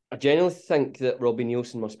 I genuinely think that Robbie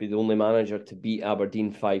Nielsen must be the only manager to beat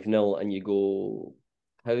Aberdeen 5-0, and you go,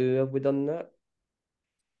 how have we done that?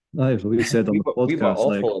 We said on the podcast, we were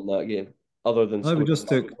awful in that game. Other than we just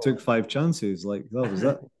took 5 chances, like that was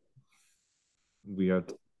it.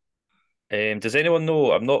 Weird. Does anyone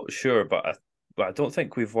know? I'm not sure, but I don't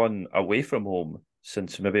think we've won away from home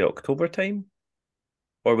since maybe October time,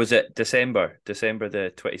 or was it December the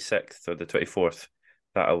 26th or the 24th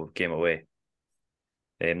that game away?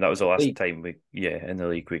 That was the last time in the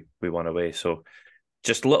league we won away. So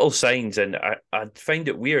just little signs, and I find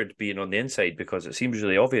it weird being on the inside because it seems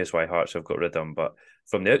really obvious why Hearts have got rid of him, but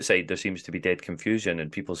from the outside there seems to be dead confusion,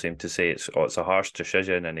 and people seem to say it's a harsh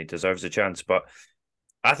decision and he deserves a chance. But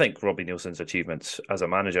I think Robbie Nielsen's achievements as a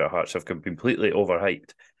manager at Hearts have been completely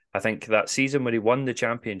overhyped. I think that season when he won the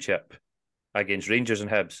championship against Rangers and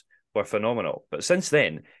Hibs were phenomenal, but since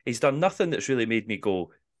then he's done nothing that's really made me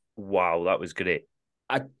go, wow, that was great.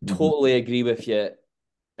 I totally agree with you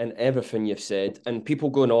in everything you've said. And people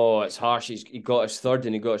going, oh, it's harsh. He got us third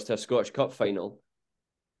and he got us to a Scottish Cup final.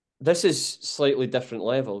 This is slightly different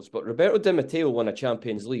levels, but Roberto Di Matteo won a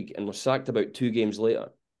Champions League and was sacked about 2 games later.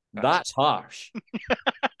 That's harsh.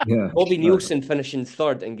 Robbie Nielsen finishing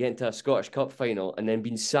third and getting to a Scottish Cup final and then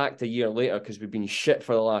being sacked a year later because we've been shit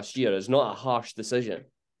for the last year is not a harsh decision.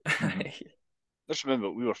 Let's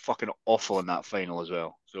remember, we were fucking awful in that final as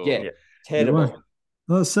well. So terrible.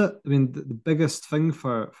 That's it. I mean, the biggest thing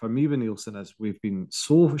for me with Nielsen is we've been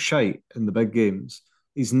so shite in the big games.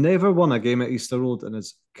 He's never won a game at Easter Road in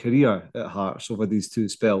his career at Hearts over these 2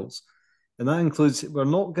 spells. And that includes, we're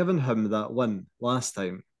not giving him that win last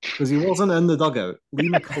time because he wasn't in the dugout. Lee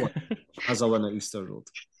McCulloch has a win at Easter Road.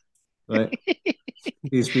 Right?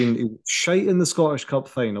 He's been shite in the Scottish Cup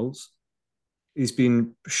finals. He's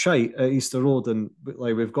been shite at Easter Road, and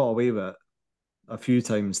like we've got away with it a few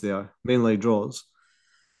times there, mainly draws.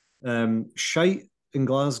 Shite in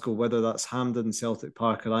Glasgow, whether that's Hampden, Celtic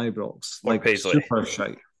Park, or Ibrox, like Paisley. Super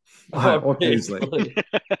shite. Or Paisley.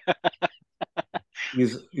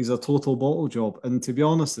 He's a total bottle job, and to be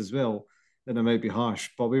honest as well, and it might be harsh,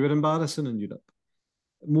 but we were embarrassing in Europe.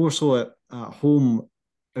 More so at home,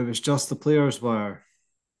 it was just the players were,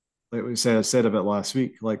 like we said a bit last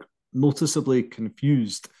week, like noticeably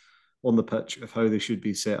confused on the pitch of how they should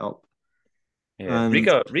be set up. Yeah,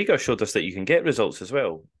 Riga showed us that you can get results as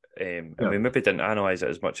well. And we maybe didn't analyse it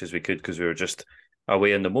as much as we could because we were just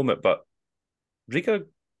away in the moment, but Riga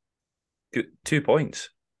got 2 points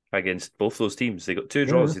against both those teams. They got 2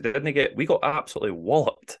 draws. We got absolutely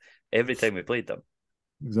walloped every time we played them.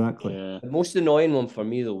 Exactly. Yeah. The most annoying one for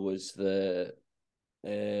me though was the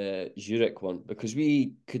Zurich one, because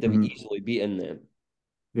we could have easily beaten them.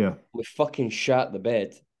 Yeah. We fucking shat the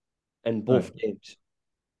bed in both games.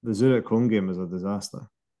 The Zurich home game was a disaster.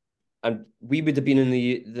 And we would have been in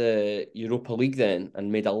the Europa League then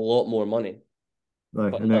and made a lot more money.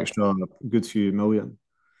 Like an extra good few million.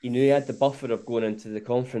 He knew he had the buffer of going into the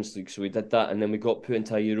Conference League, so we did that, and then we got put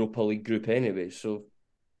into a Europa League group anyway. So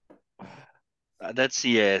I did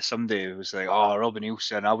see somebody who was like, "Oh, Robbie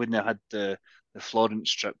Nielsen, I wouldn't have had the Florence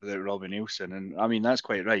trip without Robbie Nielsen." And I mean, that's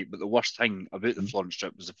quite right. But the worst thing about the Florence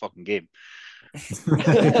trip was the fucking game.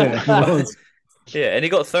 Yeah, and he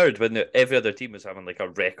got third when every other team was having like a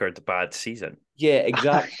record bad season. Yeah,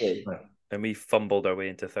 exactly. And we fumbled our way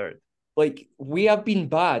into third. Like, we have been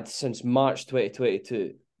bad since March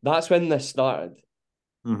 2022. That's when this started.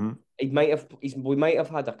 Mm-hmm. We might have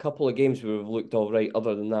had a couple of games where we've looked all right.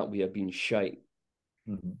 Other than that, we have been shite.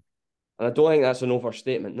 Mm-hmm. And I don't think that's an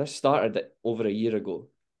overstatement. This started over a year ago.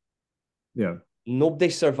 Yeah. Nobody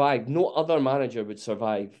survived. No other manager would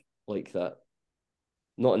survive like that.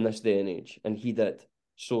 Not in this day and age. And he did.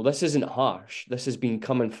 So this isn't harsh. This has been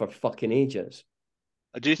coming for fucking ages.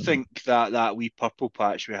 I do think that wee purple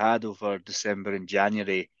patch we had over December and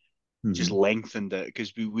January just lengthened it,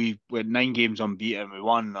 because we went 9 games unbeaten. We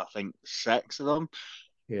won, I think, 6 of them.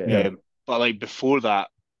 Yeah. But like before that,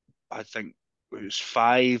 I think it was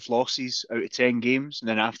 5 losses out of 10 games, and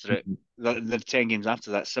then after it, the 10 games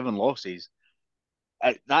after that, 7 losses.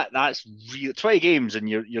 That's real. 20 games and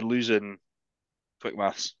you're losing, quick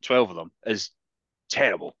maths, 12 of them is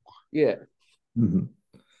terrible. Yeah. Mm-hmm.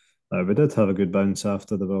 We did have a good bounce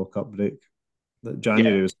after the World Cup break.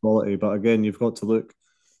 January was quality, but again, you've got to look.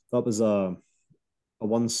 That was a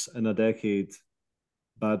once in a decade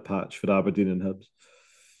bad patch for Aberdeen and Hibs.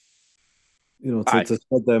 You know, to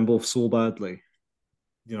split them both so badly.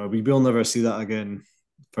 You know, we will never see that again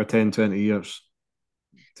for 10, 20 years,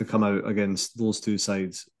 to come out against those two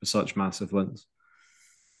sides with such massive wins.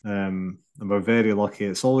 And we're very lucky.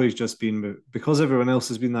 It's always just been because everyone else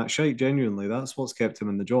has been that shite, genuinely. That's what's kept him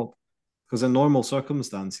in the job. Because in normal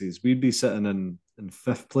circumstances, we'd be sitting in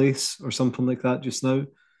 5th place or something like that just now,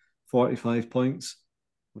 45 points.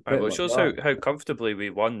 Well, it shows how comfortably we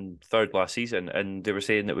won third last season, and they were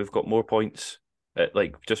saying that we've got more points.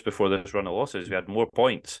 Like just before this run of losses, we had more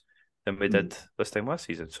points than we did this time last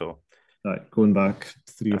season. So, going back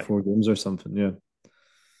 3 or 4 games or something, yeah,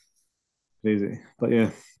 crazy. But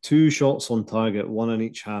yeah, 2 shots on target, 1 in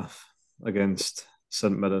each half against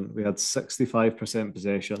St Mirren. We had 65%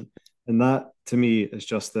 possession, and that to me is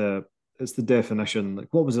just it's the definition.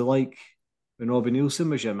 Like, what was it like when Robbie Nielsen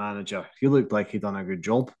was your manager? He looked like he'd done a good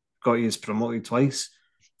job. Got you promoted twice,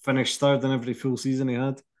 finished third in every full season he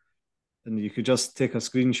had. And you could just take a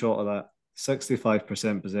screenshot of that.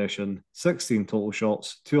 65% possession, 16 total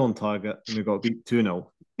shots, 2 on target, and we got beat 2-0.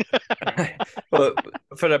 Well,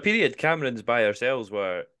 for a period, Cameron's by ourselves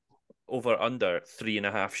were over under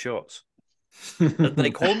 3.5 shots.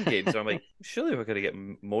 Like home games, I'm like, surely we're going to get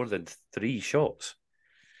more than 3 shots.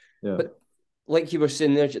 Yeah. But like you were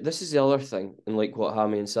saying there, this is the other thing, and like what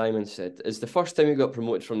Hammy and Simon said, is the first time we got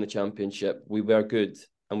promoted from the Championship, we were good,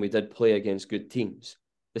 and we did play against good teams.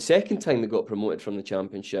 The second time we got promoted from the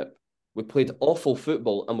Championship, we played awful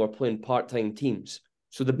football and we're playing part-time teams.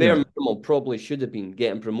 So the bare minimum probably should have been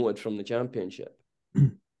getting promoted from the Championship.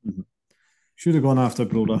 Should have gone after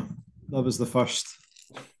Broda. That was the first.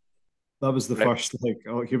 Like,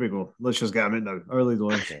 oh, here we go. Let's just get him in now. Early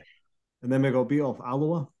doors. Okay. And then we got beat off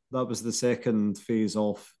Alloa. That was the second phase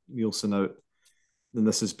off Nielsen out. And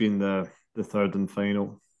this has been the third and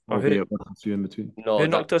final. Albeit with a few in between. No, who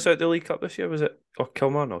knocked us out the League Cup this year? Was it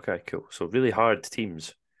Kilmarnock? Okay, cool. So really hard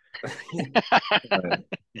teams. That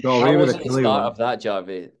wasn't the start of that,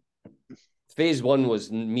 Jarvie. Phase 1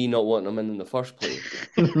 was me not wanting them in the first place.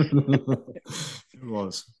 It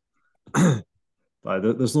was. But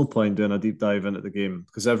there's no point doing a deep dive into the game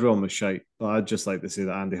because everyone was shite. But I'd just like to say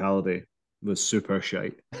that Andy Halliday was super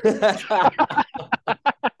shite.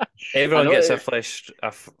 Everyone gets a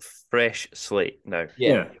fresh slate now.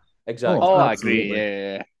 Yeah, exactly. I agree.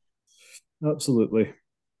 Yeah. Absolutely.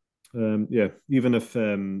 Even if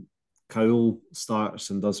Kyle starts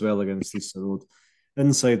and does well against Easter Road,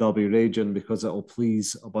 inside I'll be raging because it'll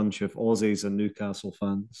please a bunch of Aussies and Newcastle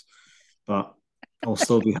fans. But I'll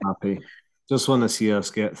still be happy. Just want to see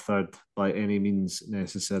us get third by any means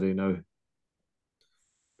necessary now.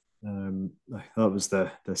 That was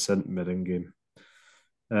the St Mirren game.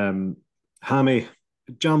 Hammy,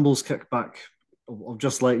 Jamble's kickback. I'll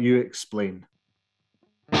just let you explain.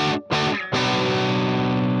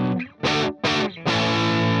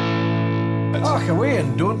 Talk away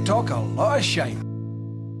and don't talk a lot of shite.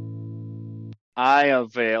 I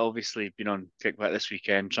have obviously been on Kickback this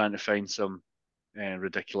weekend trying to find some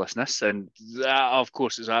ridiculousness, and that, of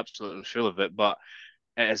course, is absolutely full of it, but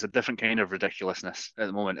it is a different kind of ridiculousness at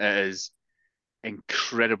the moment. It is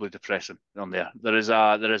incredibly depressing on there. There's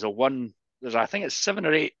I think it's 7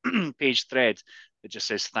 or 8 page thread that just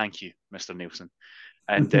says thank you, Mr. Nielsen,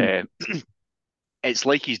 and it's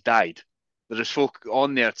like he's died. There is folk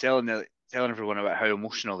on there telling everyone about how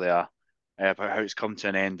emotional they are, about how it's come to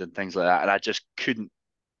an end and things like that, and I just couldn't.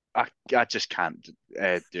 I just can't do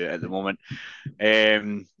it at the moment.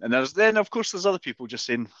 And then of course there's other people just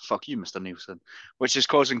saying "fuck you, Mr. Nielsen," which is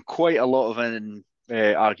causing quite a lot of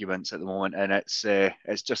arguments at the moment, and it's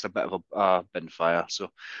just a bit of a bin fire. So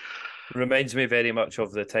reminds me very much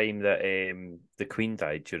of the time that the Queen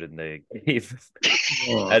died during the game,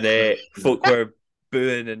 Oh, and folk were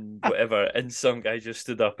booing and whatever, and some guy just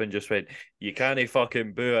stood up and just went, "You can't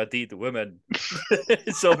fucking boo a dead woman."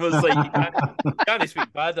 It's almost like you can't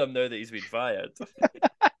speak bad of him now that he's been fired.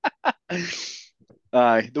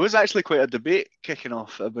 There was actually quite a debate kicking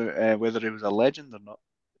off about whether he was a legend or not.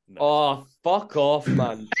 No. Oh, fuck off,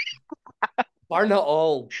 man. Burn it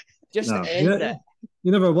all. Just No. end it.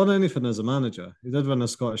 You never won anything as a manager. You did win a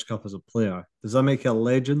Scottish Cup as a player. Does that make you a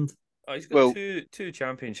legend? Oh, he's got two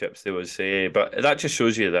championships, they would say, but that just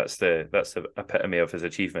shows you that's the epitome of his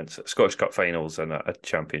achievements: Scottish Cup finals and a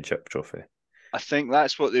championship trophy. I think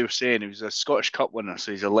that's what they were saying. He was a Scottish Cup winner,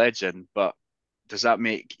 so he's a legend. But does that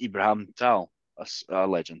make Ibrahim Tal a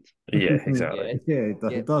legend? Yeah, exactly. Yeah,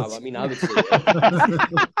 it does. I mean, I would say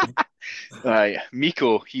it. Right,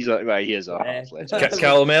 Miko, he is a legend.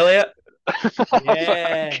 Callum Elliott.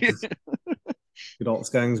 Yeah. Good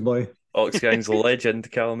Oxgangs boy. Oxgang's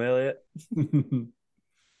legend, Callum Elliott.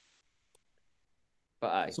 But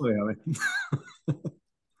aye. Sorry, Harry.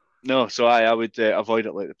 No, so I would avoid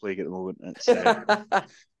it like the plague at the moment. It's,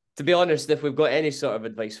 to be honest, if we've got any sort of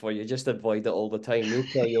advice for you, just avoid it all the time. We'll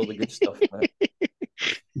tell you all the good stuff.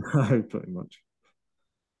 Pretty much.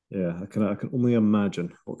 Yeah, I can only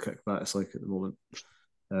imagine what kickback is like at the moment.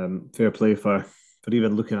 Fair play for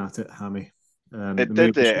even looking at it, Hammy. it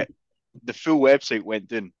did. The full website went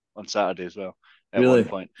down on Saturday as well. At Really? one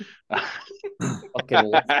point.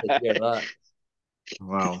 Fucking love to hear that.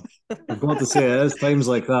 Wow. I've got to say, it is times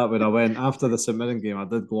like that when I went after the St Mirren game, I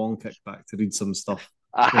did go on Kickback to read some stuff.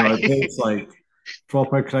 It takes like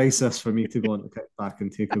proper crisis for me to go on to Kickback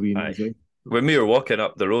and take a wee nose. When we were walking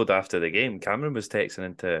up the road after the game, Cameron was texting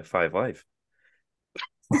into 5 Live.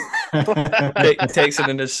 Texting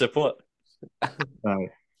in his support.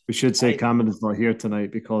 We should say Cameron is not here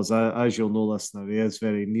tonight because, as you'll know, listener, he is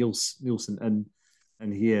very Nielsen in,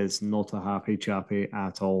 and he is not a happy chappy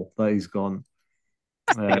at all that he's gone.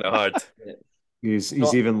 Hard. He's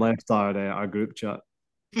even left our group chat.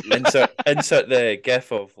 Insert the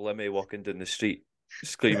gif of Lemmy walking down the street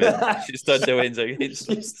screaming, "She's turned the Weans against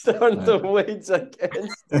us." She's turned the Weans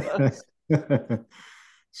against us.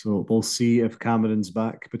 So we'll see if Cameron's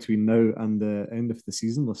back between now and the end of the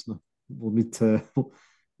season, listener. We'll need to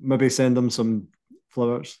maybe send him some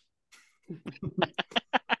flowers.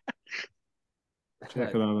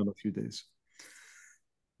 Check around in a few days.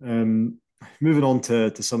 Moving on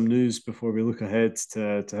to some news before we look ahead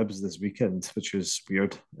to Hibs this weekend, which is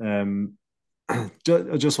weird.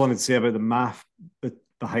 I just wanted to say about the math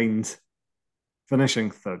behind finishing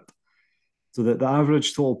third. So that the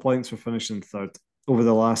average total points for finishing third over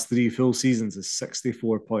the last 3 full seasons is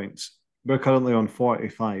 64 points. We're currently on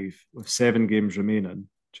 45 with 7 games remaining,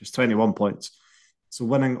 which is 21 points. So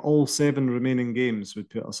winning all 7 remaining games would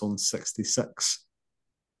put us on 66,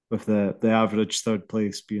 with the average third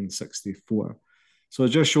place being 64. So it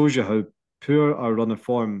just shows you how poor our run of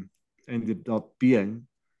form ended up being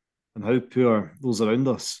and how poor those around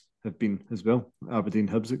us have been as well, Aberdeen,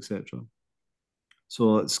 Hibs, etc.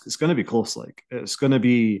 So it's going to be close. Like, it's going to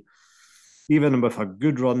be, even with a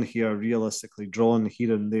good run here, realistically drawn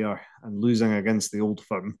here and there and losing against the old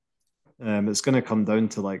firm, it's going to come down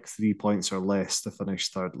to like 3 points or less to finish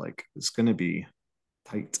third. Like, it's going to be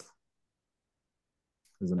tight,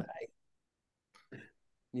 isn't it?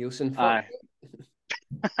 Nielsen. I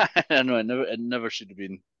know it never should have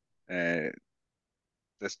been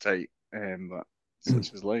this tight, but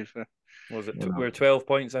such is life. Was it? We're 12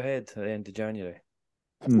 points ahead at the end of January.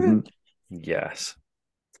 Mm-hmm. Yes.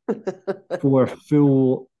 4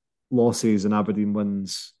 full losses and Aberdeen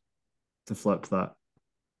wins to flip that.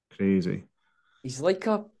 Crazy. He's like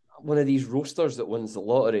a one of these roasters that wins the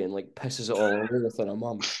lottery and like pisses it all away within a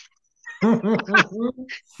month.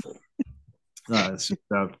 That is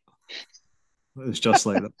superb. It's just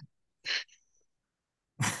like that.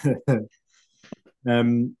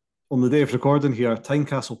 On the day of recording here,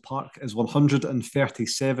 Tynecastle Park is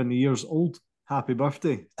 137 years old. Happy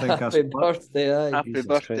birthday, Happy Tynecastle Park. birthday, aye. Happy Jesus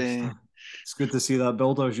birthday. Christ. It's good to see that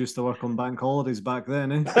builders used to work on bank holidays back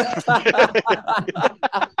then, eh?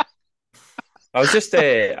 I was just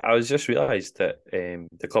realised that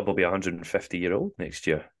the club will be 150-year-old next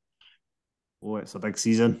year. Oh, it's a big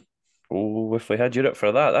season. Oh, if we had Europe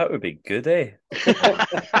for that, that would be good, eh?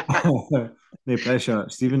 No pressure,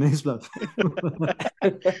 Stephen Naismith.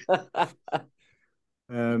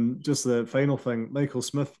 Just the final thing, Michael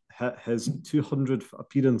Smith hit his 200th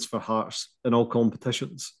appearance for Hearts in all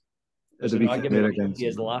competitions. There's an argument that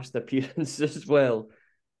his last appearance as well.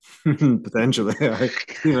 Potentially.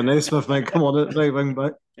 Stephen Naismith might come on it right wing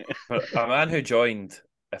back. A man who joined,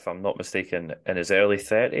 if I'm not mistaken, in his early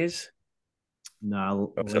 30s. Nah,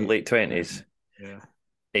 or was it late 20s? Yeah.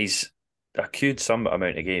 He's accrued some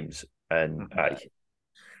amount of games, and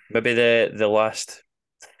maybe the last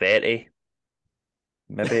 30,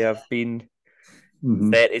 maybe I've been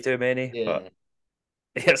 30 too many, but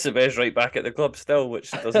he's the best right back at the club still, which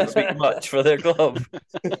doesn't speak much for their club.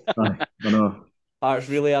 I know. Hearts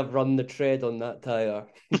really have run the tread on that tyre.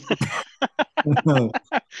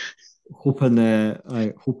 hoping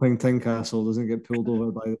Tynecastle doesn't get pulled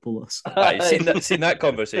over by the police. Seen that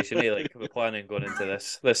conversation, eh? Like we're planning going into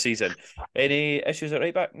this season. Any issues at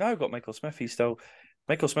right back? No, I've got Michael Smith.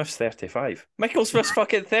 Michael Smith's 35. Michael Smith's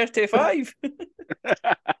fucking 35.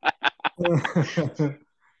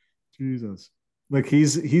 Jesus. Like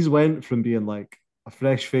he's went from being like a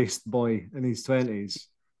fresh-faced boy in his 20s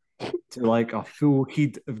to like a full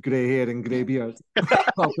head of grey hair and grey beard.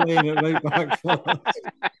 Playing it right back for us.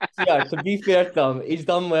 Yeah, to be fair to him, he's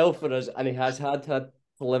done well for us and he has had to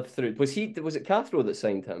live through. Was it Cathro that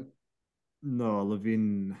signed him? No,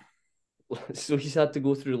 Levine. So he's had to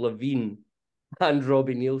go through Levine and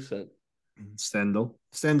Robbie Nielsen. Stendhal.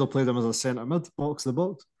 Stendhal played him as a centre mid, box the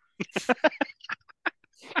box.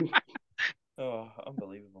 Oh,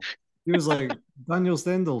 unbelievable. He was like, Daniel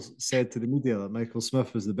Stendhal said to the media that Michael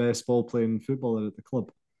Smith was the best ball playing footballer at the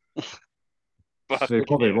club. So he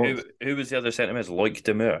probably was. Who was the other centre mid? Loic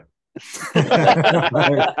Demure.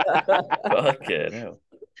 Fucking hell.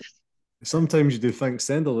 Sometimes you do think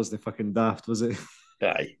Stendhal was the fucking daft, was it?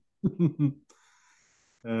 Aye.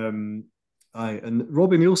 Aye. And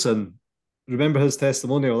Robbie Nielsen, remember his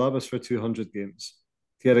testimonial? That was for 200 games.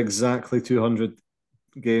 He had exactly 200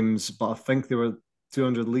 games, but I think they were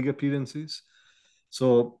 200 league appearances.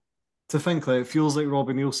 So to think like it feels like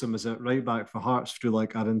Robbie Nielsen was at right back for Hearts through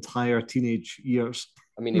like our entire teenage years.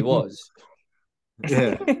 I mean, he was.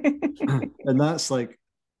 Yeah. And that's like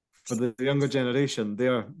for the younger generation,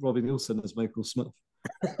 there Robbie Nielsen is Michael Smith.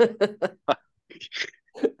 You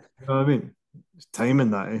know what I mean? It's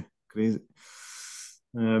timing that, eh? Crazy.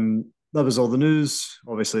 That was all the news.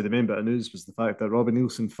 Obviously, the main bit of news was the fact that Robbie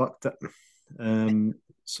Nielsen fucked it.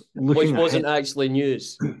 So which wasn't actually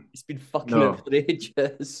news. It's been fucking it for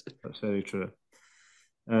ages. That's very true.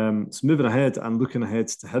 So moving ahead and looking ahead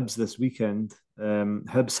to Hibs this weekend.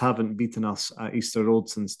 Hibs haven't beaten us at Easter Road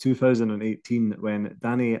since 2018 when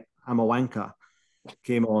Danny Amawanka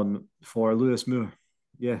came on for Lewis Moore.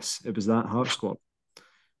 Yes, it was that Heart squad.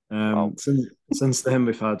 Wow. Since then,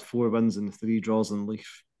 we've had 4 wins and 3 draws in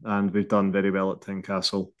Leaf, and we've done very well at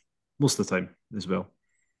Tynecastle most of the time as well.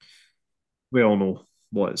 We all know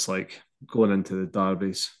what it's like going into the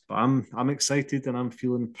derbies, but I'm excited and I'm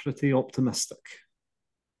feeling pretty optimistic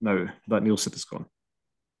now that Nielsen is gone.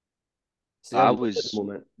 I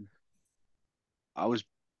was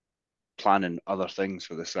planning other things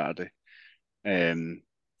for this Saturday,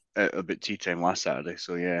 about tea time last Saturday.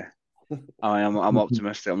 So yeah, I'm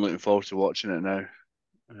optimistic. I'm looking forward to watching it now.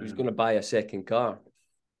 He was going to buy a second car.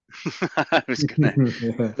 I was gonna.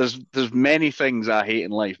 There's many things I hate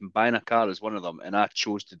in life, and buying a car is one of them. And I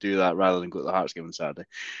chose to do that rather than go to the Hearts game on Saturday.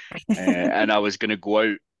 And I was going to go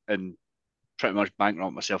out and pretty much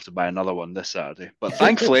bankrupt myself to buy another one this Saturday. But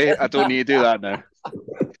thankfully, I don't need to do that now.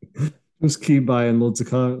 Just keep buying loads of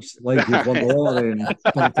cars like you've won the lottery and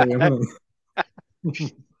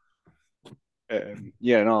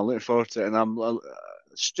yeah, no, I'm looking forward to it, and I'm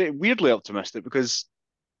weirdly optimistic because,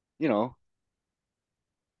 you know,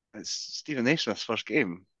 it's Stephen Naismith's first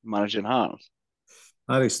game managing Hearts.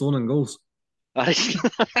 Harry Stone and goals. Plays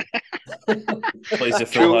the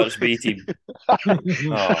full Hearts B team.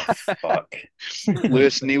 Oh, fuck.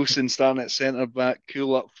 Lewis Nielsen starting at centre back,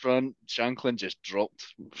 cool up front. Shanklin just dropped.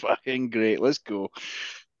 Fucking great. Let's go.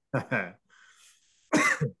 Right,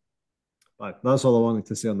 that's all I wanted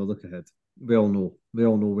to say on the look ahead. We all know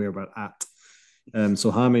where we're at.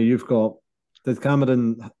 So Hammy, you've got. Did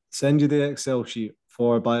Cameron send you the Excel sheet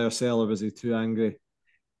for buy or sell, or was he too angry?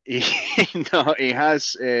 No, he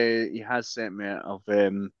has. He has sent me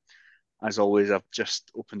it. As always, I've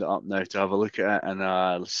just opened it up now to have a look at it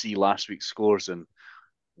and see last week's scores. And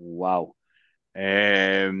wow.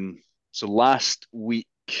 So last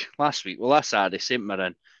Saturday, St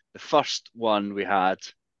Mirren, the first one we had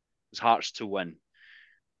was Hearts to win.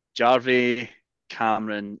 Jarvie,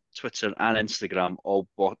 Cameron, Twitter, and Instagram all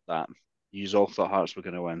bought that. You all thought Hearts were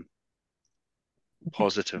going to win.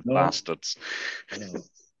 Positive bastards. No.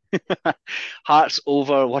 Hearts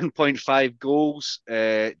over 1.5 goals.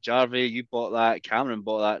 Jarvie, you bought that. Cameron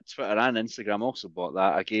bought that. Twitter and Instagram also bought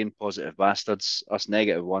that. Again, positive bastards. Us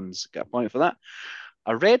negative ones get a point for that.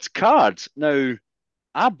 A red card. Now,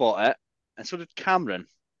 I bought it, and so did Cameron.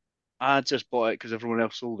 I just bought it because everyone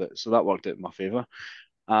else sold it, so that worked out in my favour.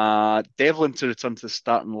 Devlin to return to the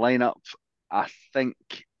starting lineup. I think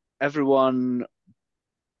everyone,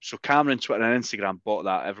 so Cameron, Twitter, and Instagram bought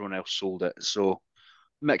that. Everyone else sold it. So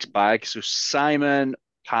mixed bag. So Simon,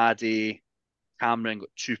 Paddy, Cameron got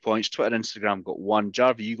 2 points. Twitter, Instagram got 1.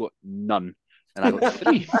 Jarvie, you got none, and I got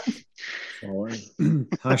 3.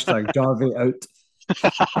 Hashtag Jarvie out.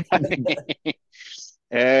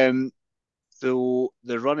 So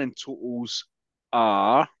the running totals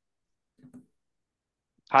are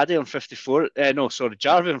Paddy on 54. No, sorry,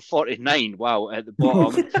 Jarvie on 49. Wow, at the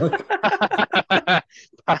bottom.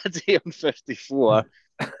 Paddy on 54.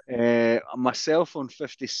 Myself on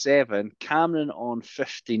 57. Cameron on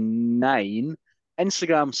 59.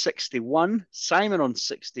 Instagram 61. Simon on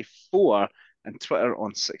 64. And Twitter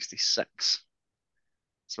on 66.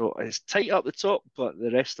 So it's tight up the top, but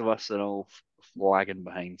the rest of us are all lagging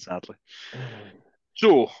behind, sadly.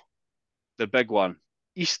 So, the big one,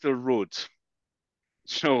 Easter Road.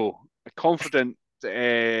 So, a confident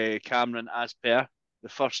Cameron, as per, the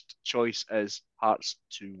first choice is Hearts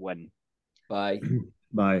to win. Bye.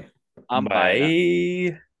 Bye. I'm Bye. buying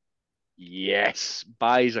it. Yes,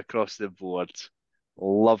 buys across the board.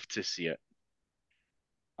 Love to see it.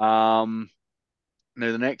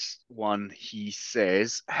 Now, the next one, he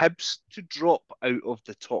says, Hibs to drop out of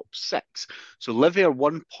the top 6. So, Livy are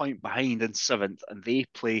 1 point behind in 7th, and they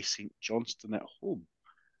play St Johnstone at home.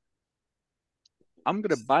 I'm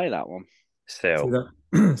going to buy that one. Sell.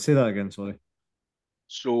 Say that again, sorry.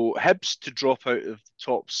 So, Hibs to drop out of the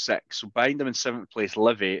top 6. So, behind them in 7th place,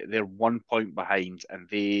 Livy, they're 1 point behind, and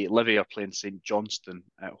Livy are playing St Johnstone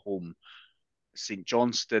at home. St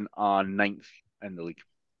Johnstone are 9th in the league.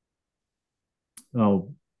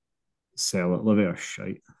 I'll sell it. Livy are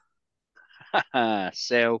shite.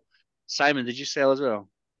 Sell. Simon, did you sell as well?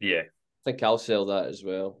 Yeah. I think I'll sell that as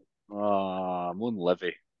well. I'm on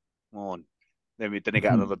Livy. Come on. Then we didn't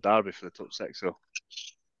get another derby for the top 6, so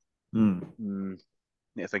need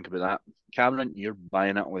to think about that. Cameron, you're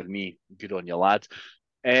buying it with me. Good on you, lad.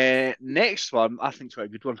 Next one, I think it's quite a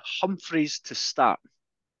good one. Humphreys to start.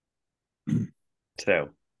 Sell.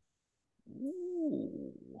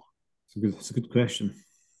 Ooh. It's a good question.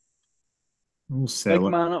 We'll sell Big it.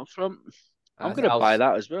 man up front. I'm going to buy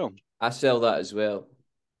that as well. I sell that as well.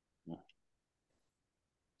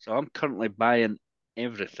 So I'm currently buying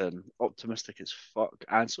everything. Optimistic as fuck.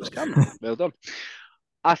 And so is Cameron. Well done.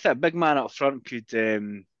 I think big man up front could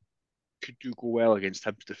do go well against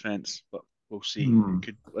Hibs defence, but we'll see. It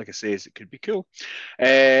could, like I say, it could be cool.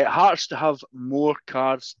 Hearts to have more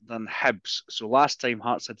cards than Hibs. So last time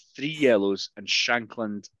Hearts had 3 yellows and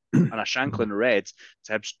Shankland and a Shanklin red.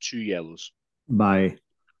 To Hibs 2 yellows. Bye.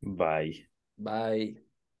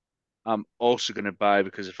 I'm also going to buy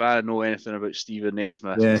because if I know anything about Stephen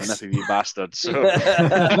Naismith, yes. he's a nippy wee bastard. So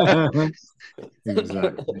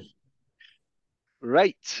exactly.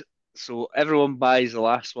 Right. So everyone buys the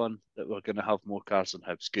last one that we're going to have more cards than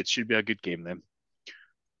Hibs. Good. Should be a good game then.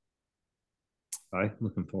 Aye,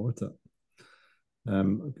 looking forward to it.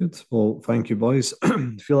 Good. Well, thank you, boys.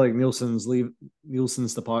 I feel like Nielsen's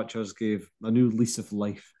departures gave a new lease of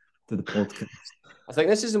life to the podcast. I think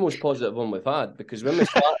this is the most positive one we've had because when we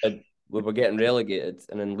started, we were getting relegated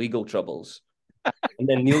and in legal troubles, and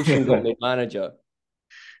then Nielsen got made manager.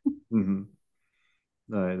 Mm-hmm.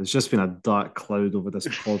 There's just been a dark cloud over this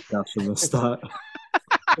podcast from the start.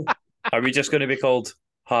 Are we just going to be called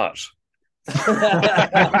Hearts?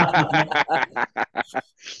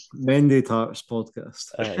 Mendy Tarts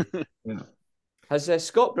podcast. Yeah. Has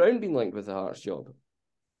Scott Brown been linked with the Hearts job?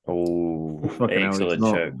 Oh, fucking excellent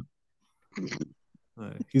show.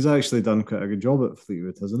 He's actually done quite a good job at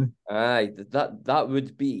Fleetwood, hasn't he? Aye, that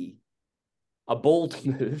would be A bold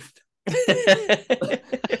move.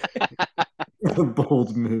 A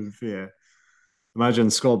bold move, yeah. Imagine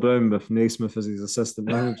Scott Brown with Naismith as his assistant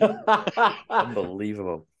manager.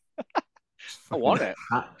 Unbelievable. I want it.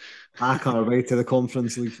 Hack our way to the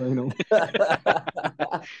Conference League final.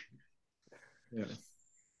 Yeah.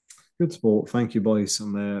 Good sport. Thank you, boys.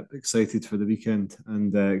 I'm excited for the weekend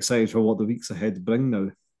and excited for what the weeks ahead bring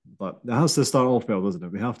now. But it has to start off well, doesn't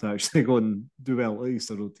it? We have to actually go and do well at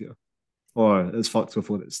Easter Road here. Or it's fucked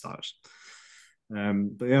before it starts.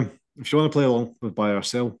 But yeah, if you want to play along with Buy or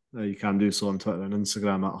Sell, you can do so on Twitter and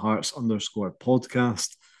Instagram at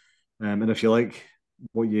hearts_podcast. And if you like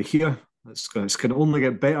what you hear, it's going to only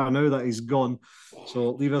get better now that he's gone.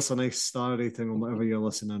 So leave us a nice star rating on whatever you're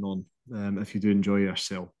listening on if you do enjoy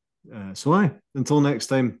yourself. Until next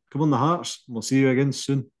time, come on the Hearts. We'll see you again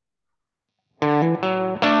soon.